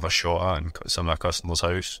thing to have a shot at in some of our customers'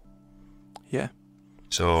 house. Yeah.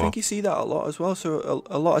 So I think you see that a lot as well. So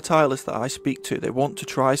a lot of tilers that I speak to, they want to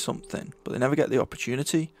try something, but they never get the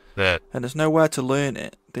opportunity. Yeah. And there's nowhere to learn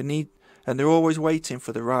it. And they're always waiting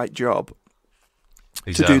for the right job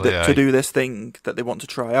exactly, to do this thing that they want to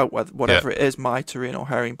try out, whatever it is, mitering or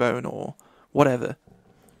herringbone or whatever.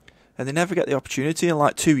 And they never get the opportunity, and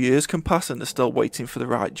like 2 years can pass and they're still waiting for the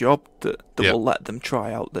right job that will let them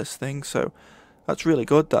try out this thing. So that's really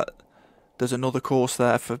good that there's another course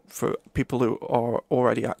there for people who are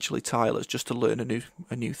already actually tilers, just to learn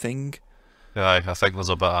a new thing. Yeah, I think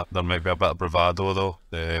there might be a bit of bravado though.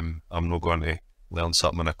 I'm not going to learn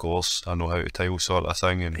something in a course. I know how to tile, sort of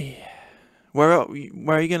thing. And yeah. Where are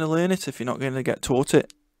you going to learn it if you're not going to get taught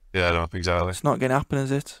it? Yeah, no, exactly. It's not going to happen,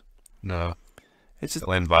 is it? No.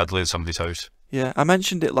 It'll end badly at somebody's house. Yeah, I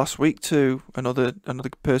mentioned it last week to another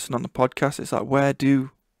person on the podcast. It's like, where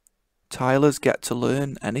do tilers get to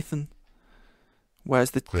learn anything? Where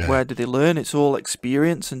do they learn? It's all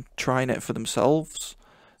experience and trying it for themselves.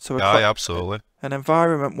 So absolutely. An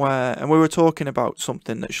environment where, and we were talking about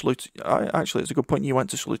something that Schluter. Actually, it's a good point. You went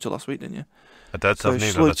to Schluter last week, didn't you? I did. So I've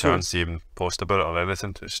never had a chance to even post about it or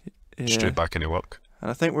anything. Just straight back into work. And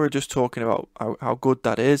I think we were just talking about how good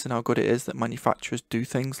that is and how good it is that manufacturers do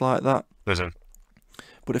things like that. Listen.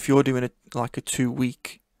 But if you're doing a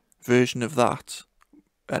 2-week version of that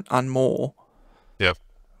and more,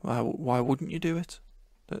 why wouldn't you do it?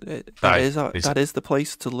 That is the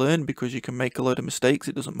place to learn, because you can make a load of mistakes.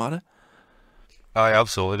 It doesn't matter. Aye,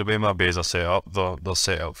 absolutely. The way my bays are set up, they're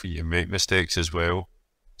set up for you to make mistakes as well,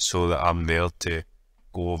 so that I'm there to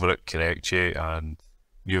go over it, correct you, and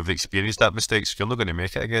you've experienced that mistake, so you're not going to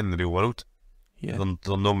make it again in the real world. Yeah.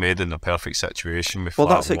 They're not made in a perfect situation with well,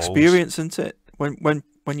 flat that's walls. Experience, isn't it?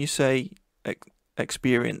 When you say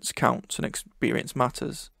experience counts and experience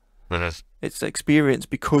matters, it's experience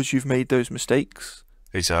because you've made those mistakes.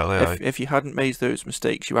 Exactly. If you hadn't made those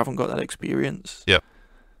mistakes, you haven't got that experience. Yep.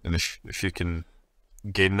 And if you can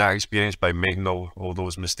gain that experience by making all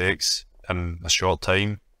those mistakes in a short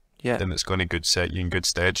time, then it's going to set you in good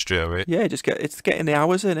stead straight away. Yeah, it's getting the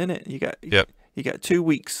hours in, isn't it? You get 2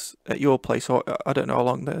 weeks at your place, or I don't know how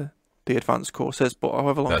long the advanced course is, but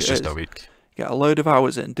however long that's it is. That's just a week. You get a load of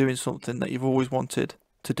hours in doing something that you've always wanted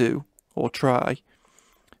to do or try.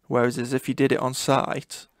 Whereas if you did it on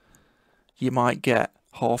site, you might get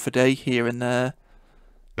half a day here and there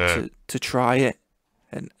to try it.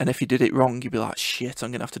 And if you did it wrong, you'd be like, shit,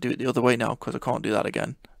 I'm going to have to do it the other way now because I can't do that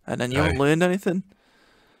again. And then you haven't learned anything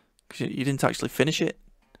because you didn't actually finish it.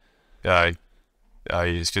 Aye,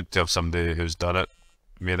 it's good to have somebody who's done it,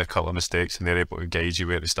 made a couple of mistakes, and they're able to guide you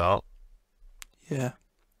where to start. Yeah.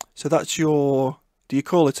 So that's do you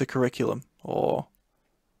call it a curriculum or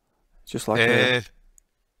just like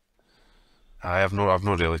I've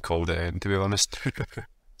not really called it in, to be honest.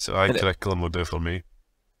 So curriculum will do for me.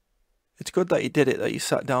 It's good that you did it, that you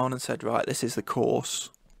sat down and said, right, this is the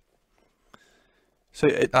course. So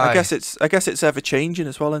I guess it's ever changing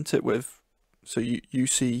as well, isn't it? So you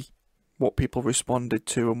see what people responded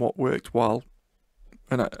to and what worked well.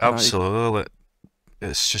 Absolutely.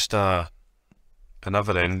 It's just a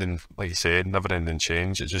never ending, like you said, never ending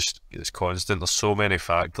change. It's constant. There's so many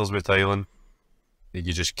factors with tiling.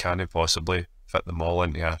 you just can't possibly fit them all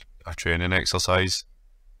into a training exercise.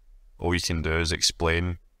 All you can do is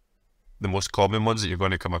explain the most common ones that you're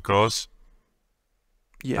going to come across,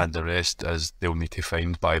 and the rest is they'll need to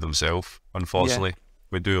find by themselves. Unfortunately,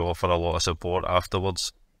 we do offer a lot of support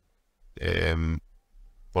afterwards.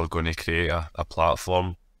 We're going to create a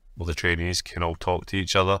platform where the trainees can all talk to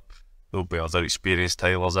each other. There'll be other experienced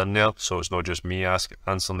tailors in there, so it's not just me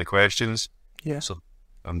answering the questions. Yeah. So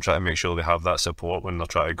I'm trying to make sure they have that support when they're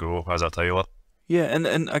trying to grow as a tailor. Yeah,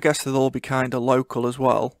 and I guess they'll all be kind of local as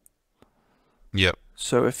well. Yep.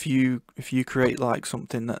 So if you create like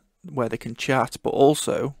something where they can chat, but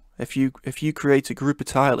also if you create a group of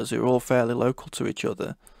tailors who are all fairly local to each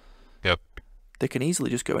other, yep, they can easily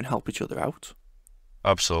just go and help each other out.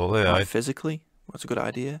 Absolutely, like physically. That's a good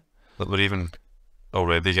idea. But we're even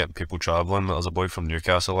already getting people travelling. There's a boy from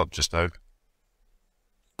Newcastle up just now.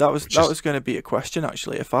 That was going to be a question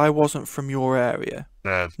actually. If I wasn't from your area,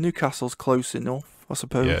 Newcastle's close enough, I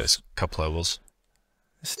suppose. Yeah, it's a couple hours.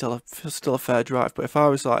 It's still a fair drive. But if I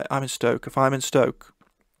was like, I'm in Stoke. If I'm in Stoke,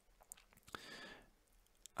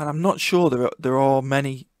 and I'm not sure there are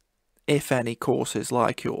many, if any, courses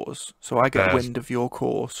like yours. So I get wind of your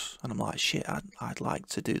course, and I'm like, shit, I'd like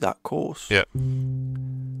to do that course. Yeah.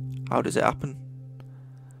 How does it happen?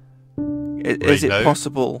 Is it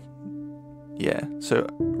possible? Yeah. So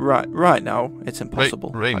right now, it's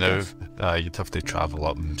impossible. Right now, you'd have to travel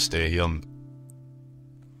up and stay here.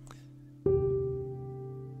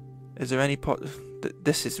 Is there any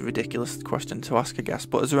this is a ridiculous question to ask, I guess,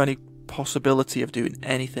 but is there any possibility of doing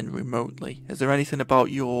anything remotely? Is there anything about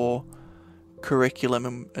your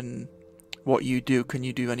curriculum and what you do? Can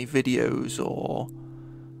you do any videos or?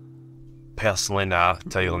 Personally, nah.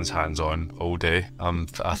 Tailing's hands-on all day.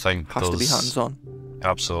 I think has to be hands-on.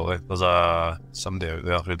 Absolutely. There's somebody out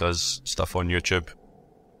there who does stuff on YouTube.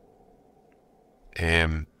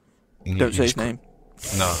 Don't say his name.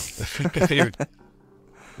 No.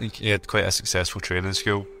 He had quite a successful training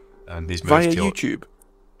school, and he's moved via YouTube.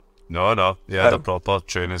 No, he had a proper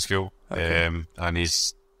training school. Okay. And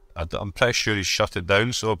I'm pretty sure he's shut it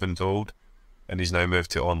down, so I've been told, and he's now moved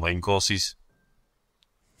to online courses,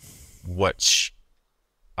 which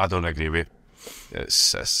I don't agree with.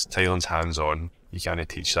 It's tailing's hands-on. You can't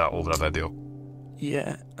teach that over a video.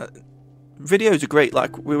 Yeah. Videos are great,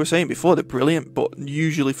 like we were saying before, they're brilliant, but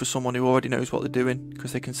usually for someone who already knows what they're doing,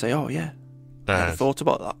 because they can say, oh yeah, I never thought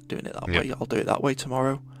about that, doing it that way, I'll do it that way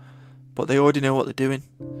tomorrow. But they already know what they're doing.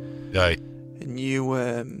 Right. And you,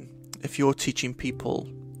 if you're teaching people,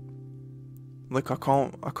 like I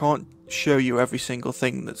can't show you every single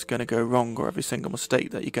thing that's going to go wrong or every single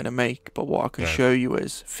mistake that you're going to make, but what I can show you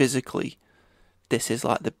is physically, this is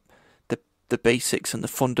like the basics and the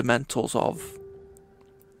fundamentals of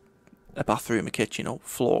a bathroom, a kitchen, or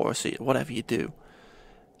floor, or seat, whatever you do.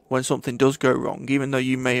 When something does go wrong, even though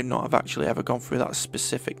you may not have actually ever gone through that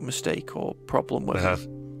specific mistake or problem with it,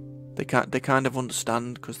 they kind of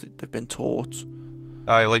understand because they've been taught.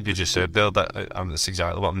 Like you just said there, that's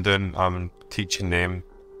exactly what I'm doing. I'm teaching them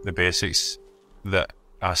the basics that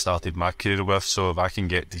I started my career with, so if I can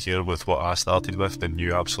get to here with what I started with, then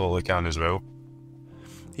you absolutely can as well.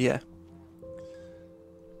 Yeah.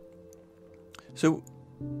 So,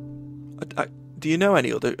 do you know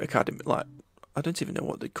any other academy, like, I don't even know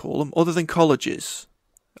what they call them, other than colleges?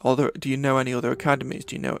 Do you know any other academies?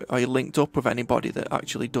 Are you linked up with anybody that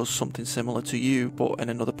actually does something similar to you, but in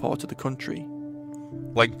another part of the country?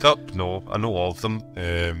 Linked up? No, I know of them,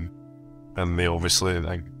 and they obviously,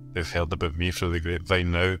 they've heard about me through the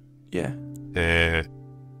grapevine now. Yeah.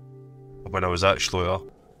 When I was at Schluter,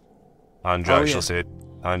 Andrew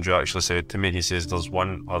actually said to me, he says there's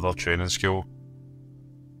one other training school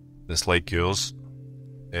that's like yours.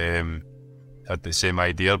 Had the same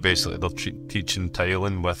idea, basically they're teaching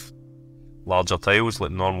tiling with larger tiles,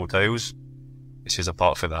 like normal tiles. He says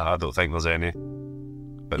apart from that, I don't think there's any.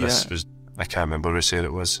 But this was, I can't remember who said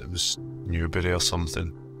it was Newbury or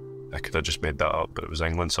something. I could have just made that up, but it was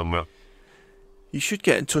England somewhere. You should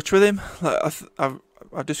get in touch with him. Like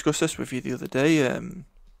I discussed this with you the other day.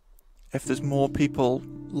 If there's more people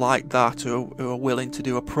like that who are willing to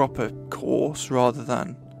do a proper course rather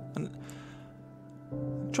than... And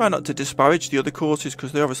try not to disparage the other courses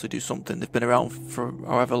because they obviously do something. They've been around for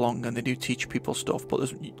however long and they do teach people stuff.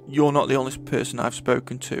 But you're not the only person I've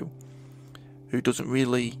spoken to who doesn't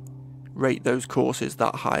really rate those courses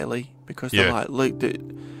that highly because they're like, look,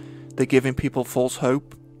 they're giving people false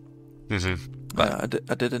hope. Mm-hmm.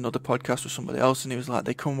 I did another podcast with somebody else and he was like,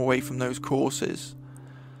 they come away from those courses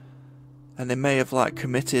and they may have like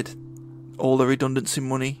committed all the redundancy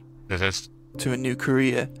money to a new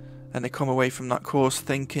career, and they come away from that course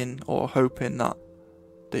thinking or hoping that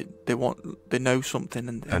they know something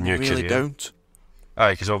and A they new really career. don't.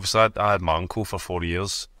 Aye, because obviously I had my uncle for 4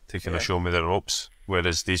 years to kind of Yeah. show me the ropes,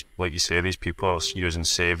 whereas these, like you say, these people are using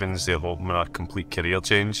savings, they're hoping a complete career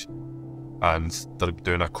change, and they're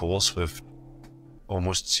doing a course with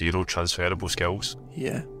almost zero transferable skills.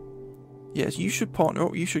 Yeah. Yes, you should partner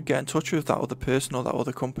up. You should get in touch with that other person or that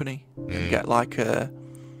other company and get like a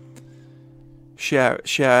share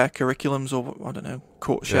curriculums, or I don't know,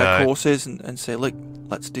 share courses, and say, look,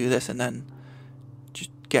 let's do this, and then just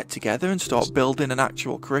get together and start building an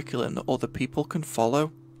actual curriculum that other people can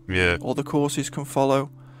follow. Yeah. Other courses can follow,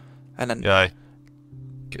 and then It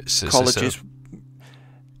colleges.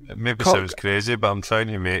 maybe sounds crazy, but I'm trying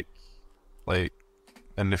to make, like,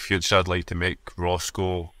 in the future, I'd like to make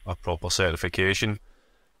Rossco a proper certification.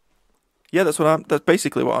 Yeah, that's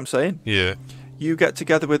basically what I'm saying. Yeah. You get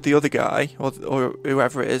together with the other guy or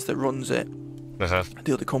whoever it is that runs it,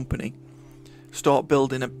 the other company. Start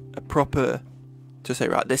building a proper, to say,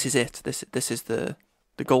 right, this is it. This is the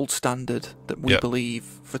gold standard that we believe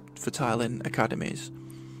for tiling academies,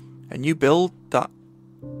 and you build that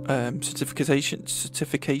certification,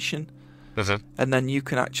 and then you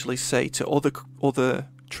can actually say to other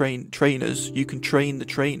trainers, you can train the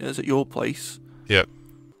trainers at your place. Yep.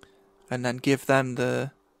 And then give them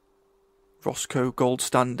the Rossco gold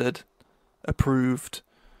standard approved,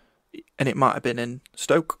 and it might have been in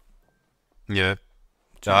Stoke. Yeah.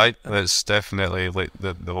 Aye, that's definitely like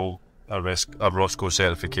the whole a Rossco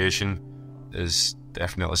certification is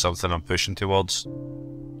definitely something I'm pushing towards.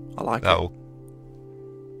 I like That'll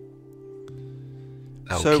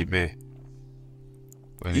keep me.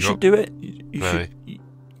 You should do it. You should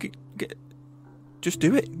just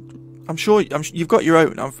do it. I'm sure you've got your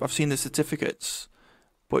own. I've seen the certificates,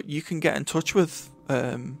 but you can get in touch with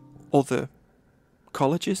other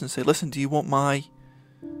colleges and say, listen, do you want my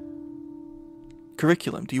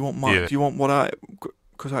curriculum? Do you want my? Do you want what I?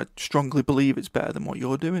 Because I strongly believe it's better than what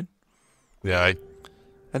you're doing. Yeah.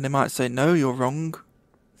 And they might say, no, you're wrong.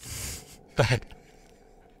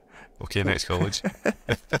 Okay, next college.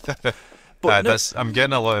 But I'm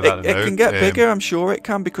getting a lot of that now. It can get bigger, I'm sure it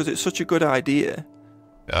can, because it's such a good idea.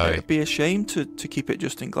 It'd be a shame to keep it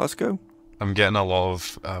just in Glasgow. I'm getting a lot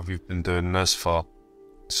of, we've been doing this for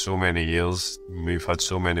so many years. We've had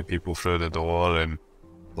so many people through the door and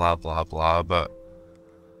blah, blah, blah. But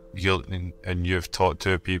you've talked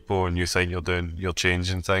to people and you think you're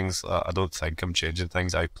changing things. I don't think I'm changing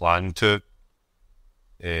things. I plan to.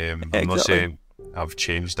 I'm not saying I've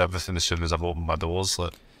changed everything as soon as I've opened my doors.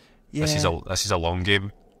 Like, this is a long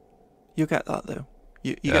game. You get that though.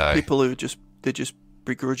 You get people who they're just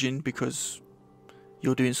begrudging because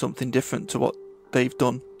you're doing something different to what they've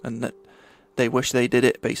done, and that they wish they did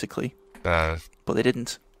it basically, but they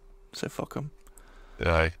didn't. So fuck them.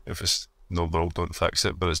 Aye, if it's no broke, don't fix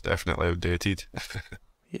it. But it's definitely outdated.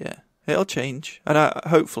 Yeah, it'll change, and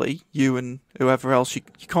hopefully you and whoever else, you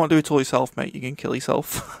can't do it all yourself, mate. You can kill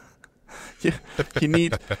yourself. you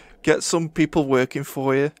need get some people working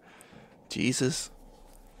for you. Jesus.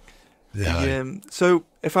 Yeah. So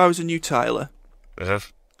if I was a new tiler,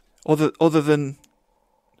 other than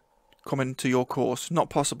coming to your course, not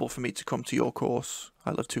possible for me to come to your course.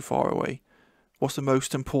 I live too far away. What's the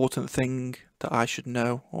most important thing that I should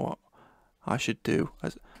know or I should do?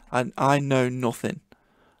 I know nothing.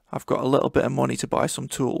 I've got a little bit of money to buy some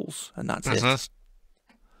tools, and that's it.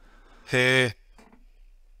 Hey,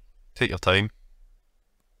 take your time.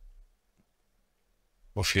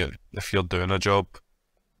 If you're doing a job,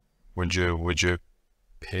 would you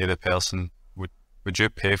pay the person? Would you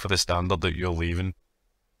pay for the standard that you're leaving?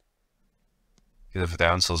 Because if the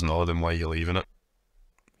answer's no, then why are you leaving it?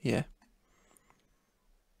 Yeah.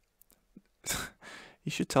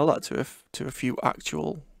 You should tell that to a few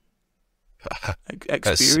actual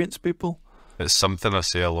experienced people. It's something I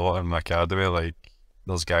say a lot in my academy. Like,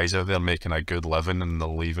 there's guys out there making a good living and they're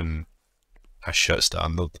leaving a shit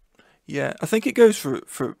standard. Yeah, I think it goes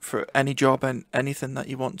for any job and anything that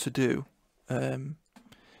you want to do.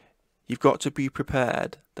 You've got to be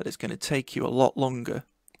prepared that it's going to take you a lot longer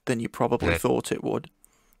than you probably thought it would.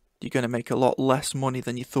 You're going to make a lot less money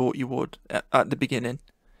than you thought you would at the beginning.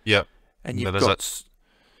 Yep. And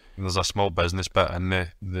there's a small business bit in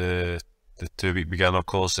the 2-week beginner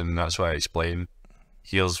course, and that's why I explain.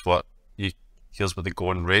 Here's what the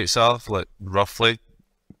going rates are, like, roughly,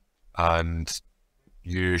 and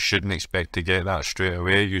you shouldn't expect to get that straight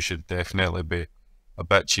away. You should definitely be a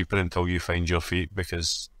bit cheaper until you find your feet,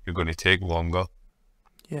 because you're going to take longer.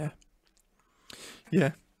 Yeah.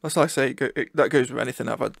 That's like I say. That goes with anything.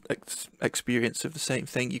 I've had experience of the same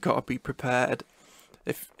thing. You got to be prepared.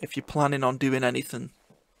 If you're planning on doing anything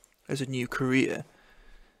as a new career,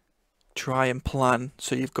 try and plan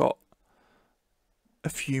so you've got a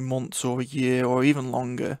few months or a year or even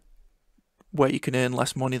longer where you can earn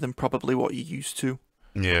less money than probably what you used to.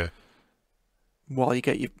 Yeah. While you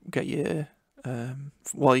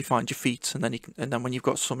while you find your feet, and then when you've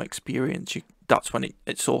got some experience, that's when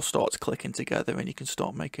it all starts clicking together, and you can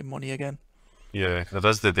start making money again. Yeah,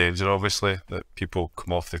 there is the danger, obviously, that people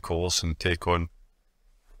come off the course and take on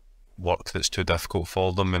work that's too difficult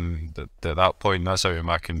for them, and at that point, that's out of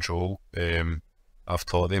my control. I've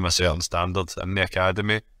taught them a certain standard in the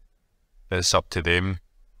academy. It's up to them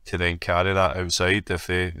to then carry that outside. If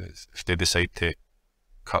they decide to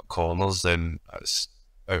cut corners, then it's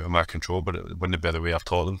out of my control, but it wouldn't be the way I've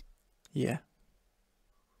taught them. Yeah.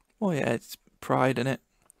 Well, yeah, it's pride in it.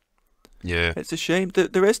 Yeah. It's a shame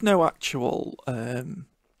that there is no actual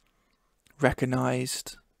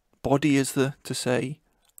recognised body, is there, to say,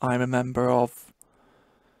 I'm a member of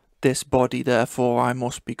this body, therefore I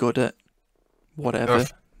must be good at whatever.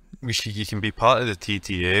 You can be part of the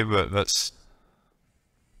TTA, but that's...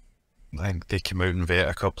 I think they come out and vet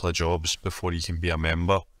a couple of jobs before you can be a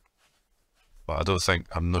member. But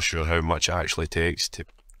I'm not sure how much it actually takes to...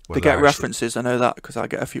 They get references, I know that, because I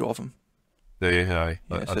get a few of them. Do you? Aye.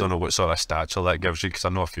 Yeah, I don't know what sort of stature that gives you, because I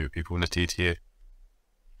know a few people in the TTA.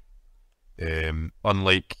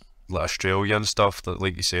 Unlike Australia and stuff, that,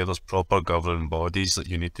 like you say, there's proper governing bodies that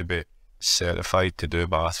you need to be certified to do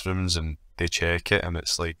bathrooms, and they check it, and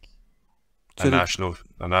it's like a national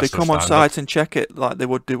They come standard. on site and check it like they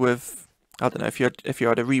would do with, I don't know, if you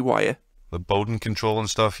had a rewire. The building control and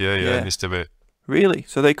stuff, yeah, it needs to be. Really?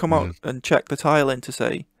 So they come out and check the tile in to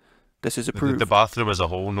say, this is approved? The bathroom as a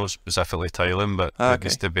whole, not specifically tiling, but it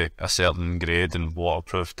needs to be a certain grade and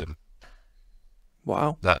waterproofed. And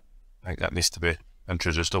wow. I think that needs to be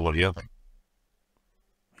introduced over here.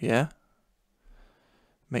 Yeah.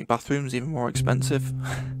 Make bathrooms even more expensive.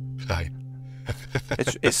 Aye.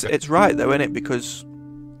 It's right though, isn't it? Because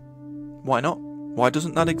why not? Why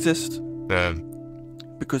doesn't that exist?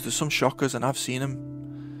 Because there's some shockers, and I've seen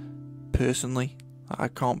them personally. I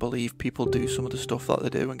can't believe people do some of the stuff that they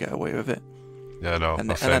do and get away with it. Yeah, no. And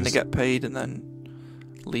then they get paid and then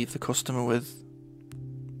leave the customer with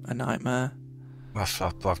a nightmare. I've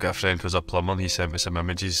got a friend who's a plumber, and he sent me some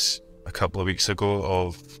images a couple of weeks ago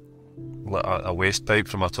of a waste pipe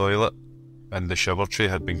from a toilet, and the shower tray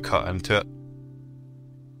had been cut into it,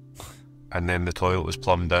 and then the toilet was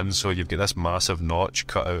plumbed in, so you've got this massive notch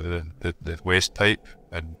cut out of the waste pipe,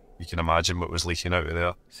 and you can imagine what was leaking out of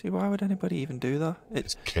there. See, why would anybody even do that?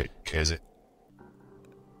 It's crazy.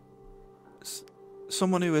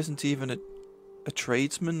 Someone who isn't even a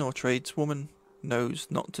tradesman or tradeswoman knows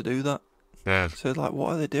not to do that. Yeah. So, like,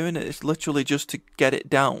 what are they doing? It's literally just to get it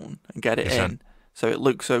down and get it in, so it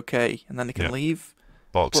looks okay, and then they can leave.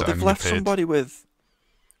 But they've left somebody with,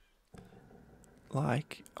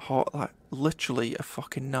 like, literally a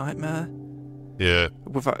fucking nightmare. Yeah.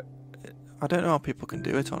 I don't know how people can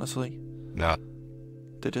do it, honestly. Nah.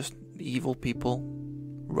 They're just evil people,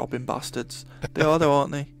 robbing bastards. They are, though,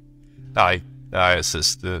 aren't they? Aye. It's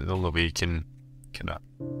just the only way you can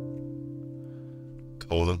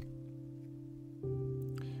call them.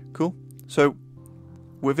 Cool. So,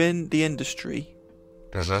 within the industry...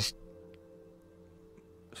 So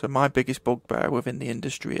my biggest bugbear within the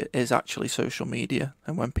industry is actually social media,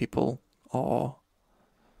 and when people are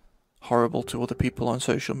horrible to other people on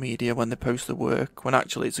social media when they post their work, when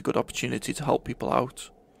actually it's a good opportunity to help people out.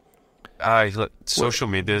 Aye, look, social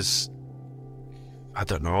media's, I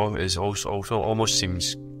don't know, it also almost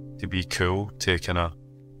seems to be cool to kind of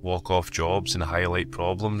walk off jobs and highlight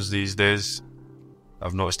problems these days.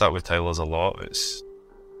 I've noticed that with tilers a lot.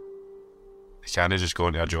 They can't just go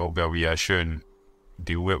into a job with a wee issue and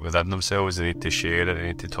deal with it within themselves. They need to share it, they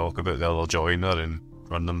need to talk about the other joiner and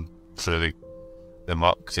run them through the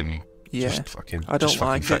muck and just fucking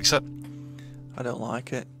fix it. I don't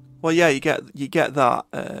like it. Well, yeah, you get that.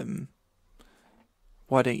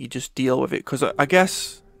 Why don't you just deal with it? Because I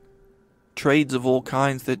guess trades of all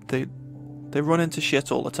kinds, they run into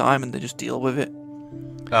shit all the time and they just deal with it.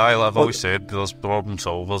 I've always said there's problem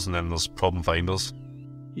solvers and then there's problem finders.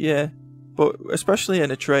 Yeah, but especially in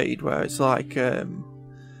a trade where it's like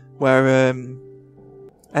where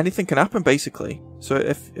anything can happen basically. So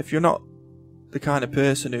if you're not the kind of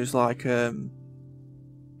person who's like can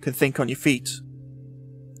think on your feet,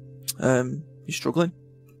 you're struggling.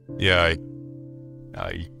 Yeah,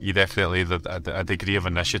 you definitely need a degree of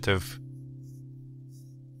initiative.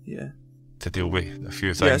 Yeah. To deal with a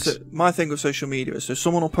few things. Yeah, so my thing with social media is, so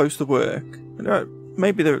someone will post the work, and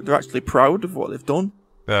maybe they're actually proud of what they've done.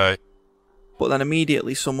 Right. But then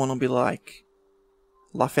immediately someone will be like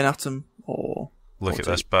laughing at them or look at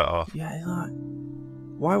this bit. Or, yeah, like,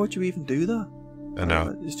 why would you even do that? I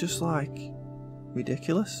know. It's just like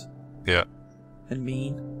ridiculous. Yeah. And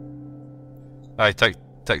mean. Aye,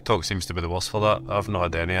 TikTok seems to be the worst for that. I've not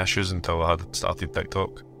had any issues until I had started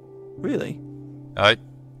TikTok. Really? Aye.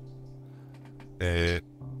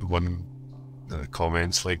 One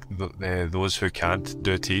comments like those who can't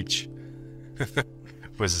do teach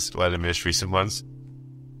was one of the most recent ones.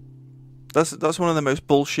 That's one of the most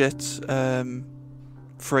bullshit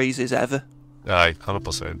phrases ever. Aye,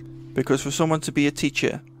 100%. Because for someone to be a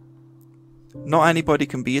teacher, not anybody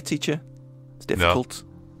can be a teacher. It's difficult.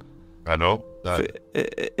 No, I know.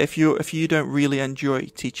 If you don't really enjoy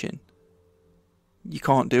teaching, you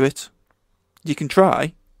can't do it. You can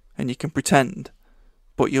try and you can pretend,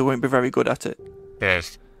 but you won't be very good at it.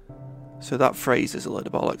 Yes. So that phrase is a load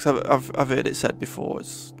of bollocks. I've heard it said before.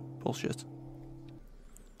 It's bullshit.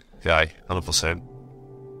 Aye, 100%.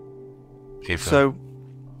 So,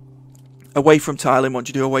 away from tiling, what do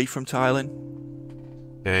you do away from tiling?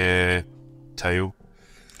 Tile.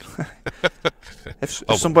 If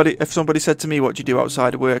somebody said to me, "What do you do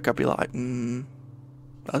outside of work?" I'd be like, I don't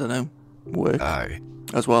know, work. Aye.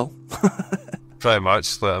 As well. Pretty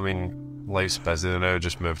much. Like, I mean, life's busy now.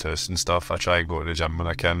 Just moved house and stuff. I try and go to the gym when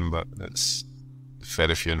I can, but it's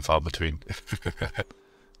very few and far between.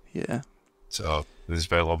 Yeah. So as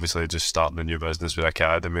well, obviously, just starting a new business with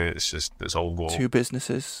Academy. It's all go. 2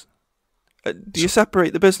 businesses. Do you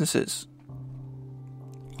separate the businesses?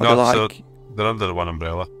 No, so they're under one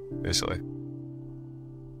umbrella, basically.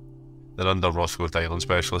 They're under Rossco Tiling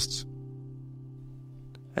Specialists.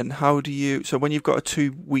 And how do you... So when you've got a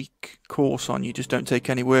 2-week course on, you just don't take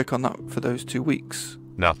any work on that for those 2 weeks?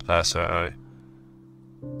 No, that's it, aye.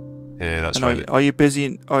 Yeah, that's right. Are you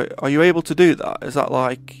busy... Are you able to do that? Is that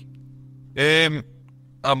like... I'm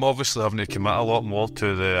obviously having to commit a lot more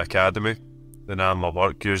to the Academy than I am my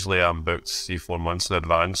work. Usually I'm booked 3-4 months in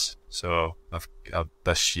advance. So I've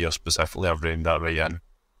this year specifically, I've reined that right in.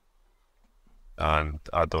 And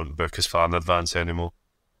I don't book as far in advance anymore.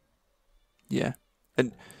 Yeah.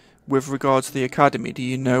 And with regards to the Academy, do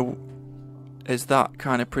you know, is that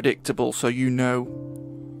kind of predictable so you know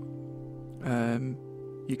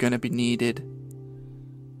you're going to be needed?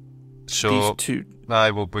 So,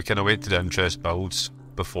 we can wait till the interest builds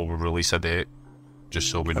before we release a date, just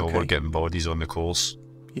so we know we're getting bodies on the course.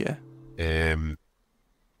 Yeah.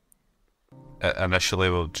 Initially,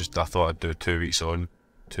 I thought I'd do 2 weeks on,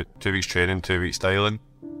 2 weeks training, 2 weeks styling,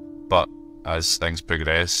 but as things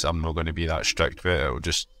progress, I'm not going to be that strict with it. It'll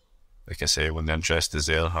just, like I say, when the interest is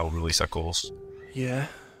there, I'll release a course. Yeah.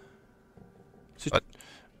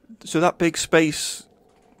 So that big space,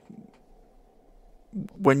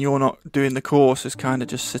 when you're not doing the course, is kind of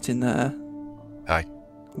just sitting there. Aye.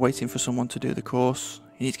 Waiting for someone to do the course.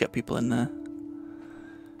 You need to get people in there.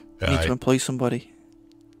 You Aye. need to employ somebody.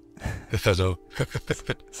 I know.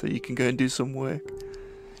 So you can go and do some work.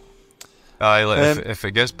 Aye, if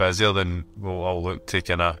it gets busier, then I'll look to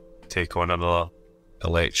kind of take on another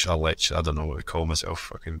lecture. I don't know what to call myself.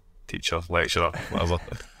 Fucking teacher, lecturer, whatever.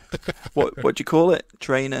 What do you call it?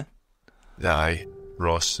 Trainer? Aye,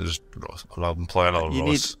 Ross. I'll employ another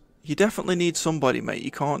Ross. You definitely need somebody, mate.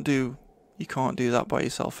 You can't do that by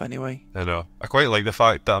yourself anyway. I know. I quite like the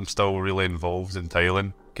fact that I'm still really involved in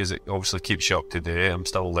tiling, because it obviously keeps you up to date. I'm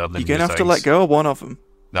still learning. You're gonna have to let go of one of them.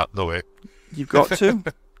 Nah, no way. You've got to.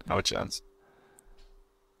 No chance.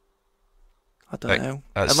 I don't know.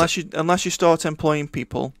 Unless you start employing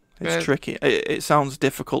people, it's tricky. It sounds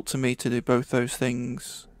difficult to me to do both those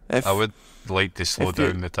things. I would like to slow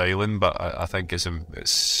down the tiling, but I think it's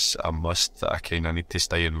a must that I kind of need to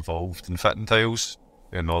stay involved in fitting tiles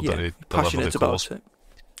in order to deliver the course. About it.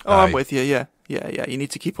 Oh, I'm with you. Yeah. You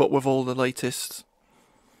need to keep up with all the latest.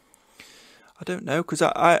 I don't know, because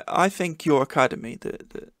I think your academy,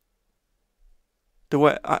 the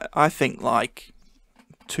way I think like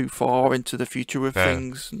too far into the future with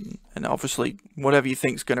things, and obviously whatever you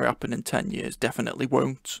think's going to happen in 10 years definitely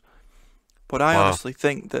won't. But I honestly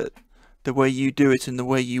think that the way you do it and the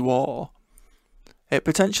way you are, it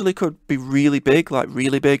potentially could be really big,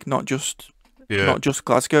 not just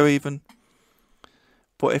Glasgow even.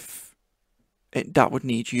 But if that would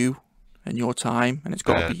need you and your time, and it's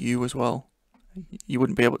got to be you as well. You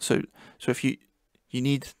wouldn't be able to. So if you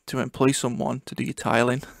need to employ someone to do your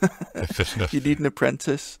tiling, you need an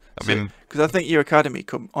apprentice. Because I think your academy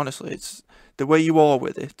honestly, it's the way you are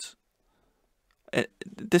with it.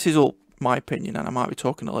 This is all my opinion, and I might be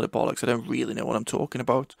talking a lot of bollocks. I don't really know what I'm talking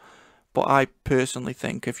about, but I personally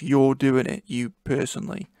think if you're doing it, you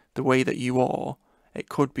personally, the way that you are, it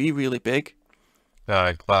could be really big.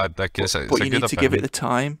 Yeah, glad. It's but you need to give it the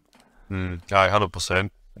time. Aye, 100%.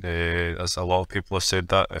 As a lot of people have said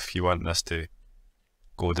that if you want this to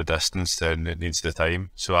go the distance, then it needs the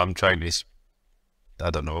time. So I'm trying to, I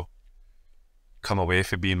don't know, come away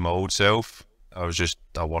from being my old self. I was just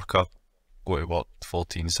a worker, go to work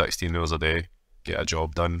 14, 16 hours a day, get a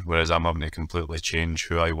job done, whereas I'm having to completely change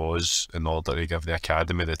who I was in order to give the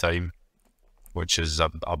academy the time, which is a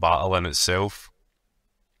battle in itself.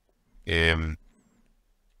 Because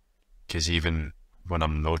even when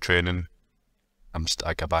I'm no training,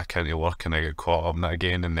 I get back into work and I get caught up in it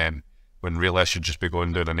again, and then when really I should just be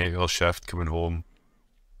going doing an 8-hour shift, coming home,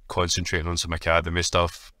 concentrating on some academy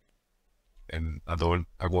stuff, and I don't.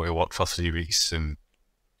 I go to work for 3 weeks and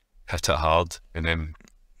hit it hard, and then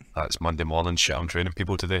that's Monday morning shit, I'm training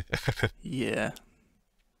people today. Yeah.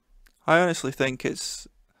 I honestly think it's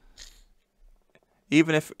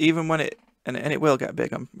even when it and it will get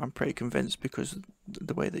big, I'm pretty convinced because of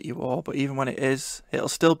the way that you are, but even when it is, it'll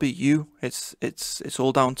still be you. It's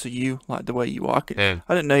all down to you, like the way you are. I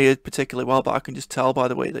don't know you particularly well, but I can just tell by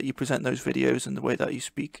the way that you present those videos and the way that you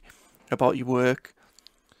speak about your work.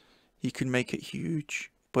 You can make it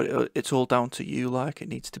huge, but it's all down to you, like it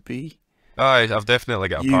needs to be. Aye, I've definitely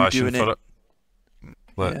got a passion for it.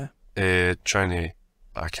 But Yeah.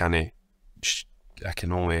 I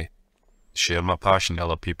can only share my passion to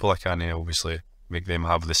other people. I can't obviously make them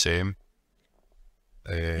have the same.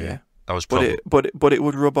 Yeah. I was but it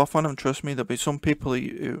would rub off on them. Trust me, there'll be some people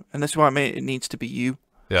who, and that's why I mean it needs to be you.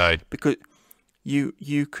 Yeah. Because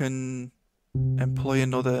you can employ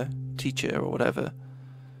another teacher or whatever.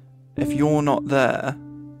 If you're not there,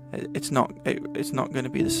 it's not going to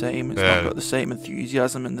be the same. It's not got the same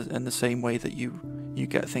enthusiasm and the same way that you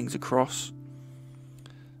get things across.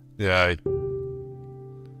 Yeah.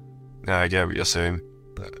 I get what you're saying.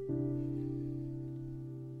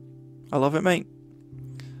 I love it, mate.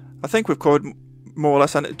 I think we've covered more or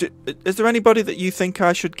less. Is there anybody that you think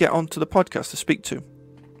I should get onto the podcast to speak to?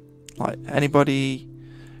 Like anybody?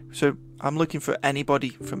 So I'm looking for anybody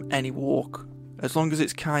from any walk, as long as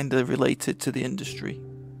it's kind of related to the industry.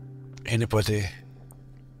 Anybody?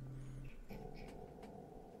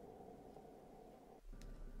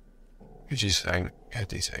 Who do you think? How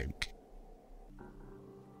do you think?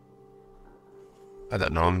 I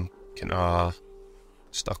don't know. I'm kind of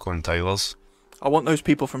stuck on Tyler's. I want those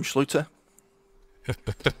people from Schluter.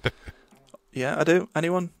 Yeah, I do.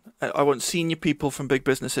 Anyone? I want senior people from big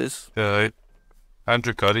businesses. Yeah,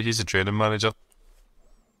 Andrew Curry, he's a training manager.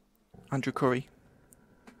 Andrew Curry.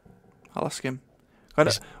 I'll ask him.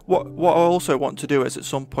 What I also want to do is at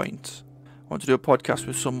some point, I want to do a podcast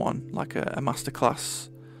with someone, like a masterclass.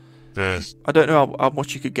 Yes. I don't know how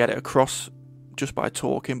much you could get it across just by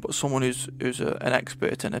talking, but someone who's an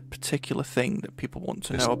expert in a particular thing that people want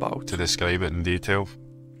to know about. To describe it in detail.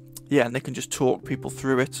 Yeah, and they can just talk people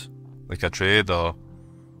through it. Like a trade or...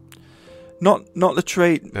 Not the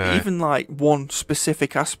trade, even like one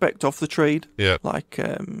specific aspect of the trade. Yeah. Like,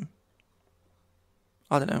 I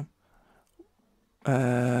don't know,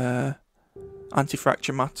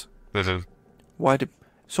 anti-fracture mat. Why did...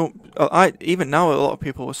 So, even now a lot of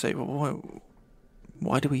people will say, well,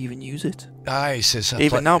 why do we even use it? Aye,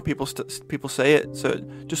 even now people say it. So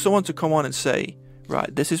just someone to come on and say, right,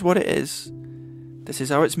 this is what it is. This is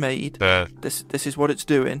how it's made. This is what it's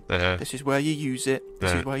doing. This is where you use it.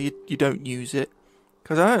 This is where you don't use it.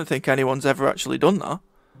 Because I don't think anyone's ever actually done that.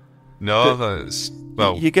 No, that's...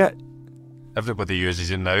 Well, you get... Everybody uses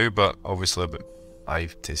it now, but obviously about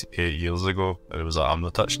 5 to 8 years ago, it was like, I'm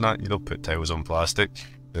not touching that. You don't put tiles on plastic.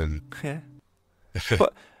 And... Yeah.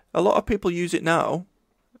 But a lot of people use it now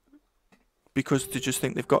because they just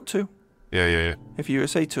think they've got to. Yeah. If you were to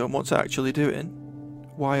say to them, what's it actually doing?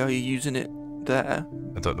 Why are you using it there?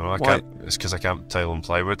 I don't know. I can't. It's because I can't tile on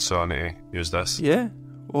plywood, so I need to use this. Yeah.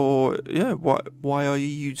 Or, yeah, why are you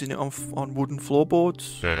using it on wooden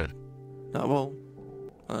floorboards? Yeah. No, well,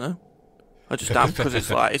 I don't know. I just am, because it's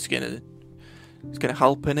like, it's gonna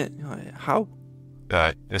help in it. Like, how?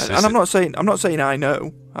 Right. And I'm not saying I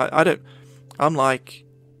know. I don't. I'm like,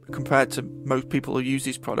 compared to most people who use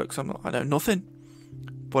these products, I know nothing.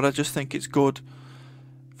 But I just think it's good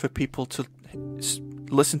for people to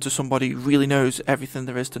listen to somebody who really knows everything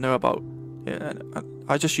there is to know about. Yeah,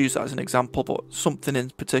 I just use that as an example, but something in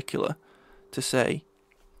particular to say,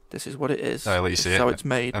 this is what it is. This is how it's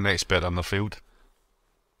made. An expert in the field.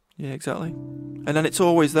 Yeah, exactly. And then it's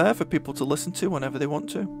always there for people to listen to whenever they want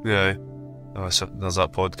to. Yeah. Oh, so there's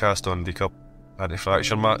that podcast on decup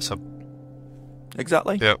anti-fracture mats.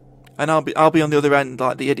 Exactly. Yep. And I'll be on the other end,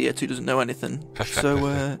 like the idiot who doesn't know anything.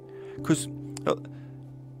 So,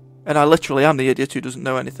 and I literally am the idiot who doesn't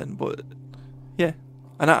know anything. But yeah,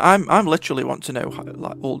 And I'm literally want to know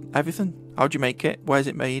like everything. How do you make it? Where's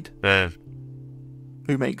it made?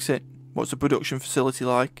 Who makes it? What's the production facility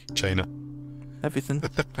like? China. Everything.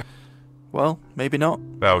 Well, maybe not.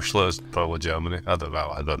 Well, Schlitter's probably Germany. I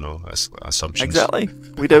don't know. That's assumptions. Exactly.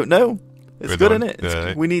 We don't know. It's good, isn't it?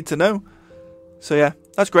 Yeah. We need to know. So yeah,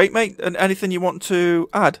 that's great, mate. And anything you want to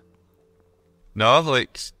add? No,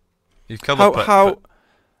 like you've covered.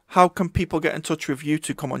 How can people get in touch with you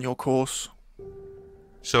to come on your course?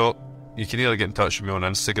 So you can either get in touch with me on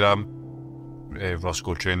Instagram,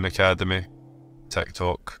 Rossco Training Academy,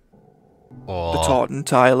 TikTok, or The Tartan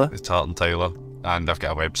Tyler. The Tartan Tyler, and I've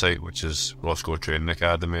got a website which is Rossco Training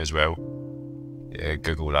Academy as well. Yeah,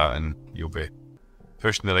 Google that and you'll be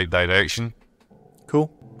pushed in the right direction.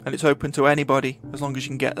 Cool. And it's open to anybody as long as you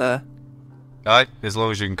can get there. Aye, as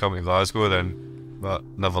long as you can come to Glasgow, then, but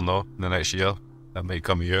never know, in the next year, that might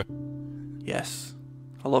come here. Yes.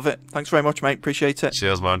 I love it. Thanks very much, mate. Appreciate it.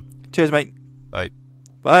 Cheers, man. Cheers, mate. Bye.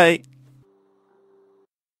 Bye.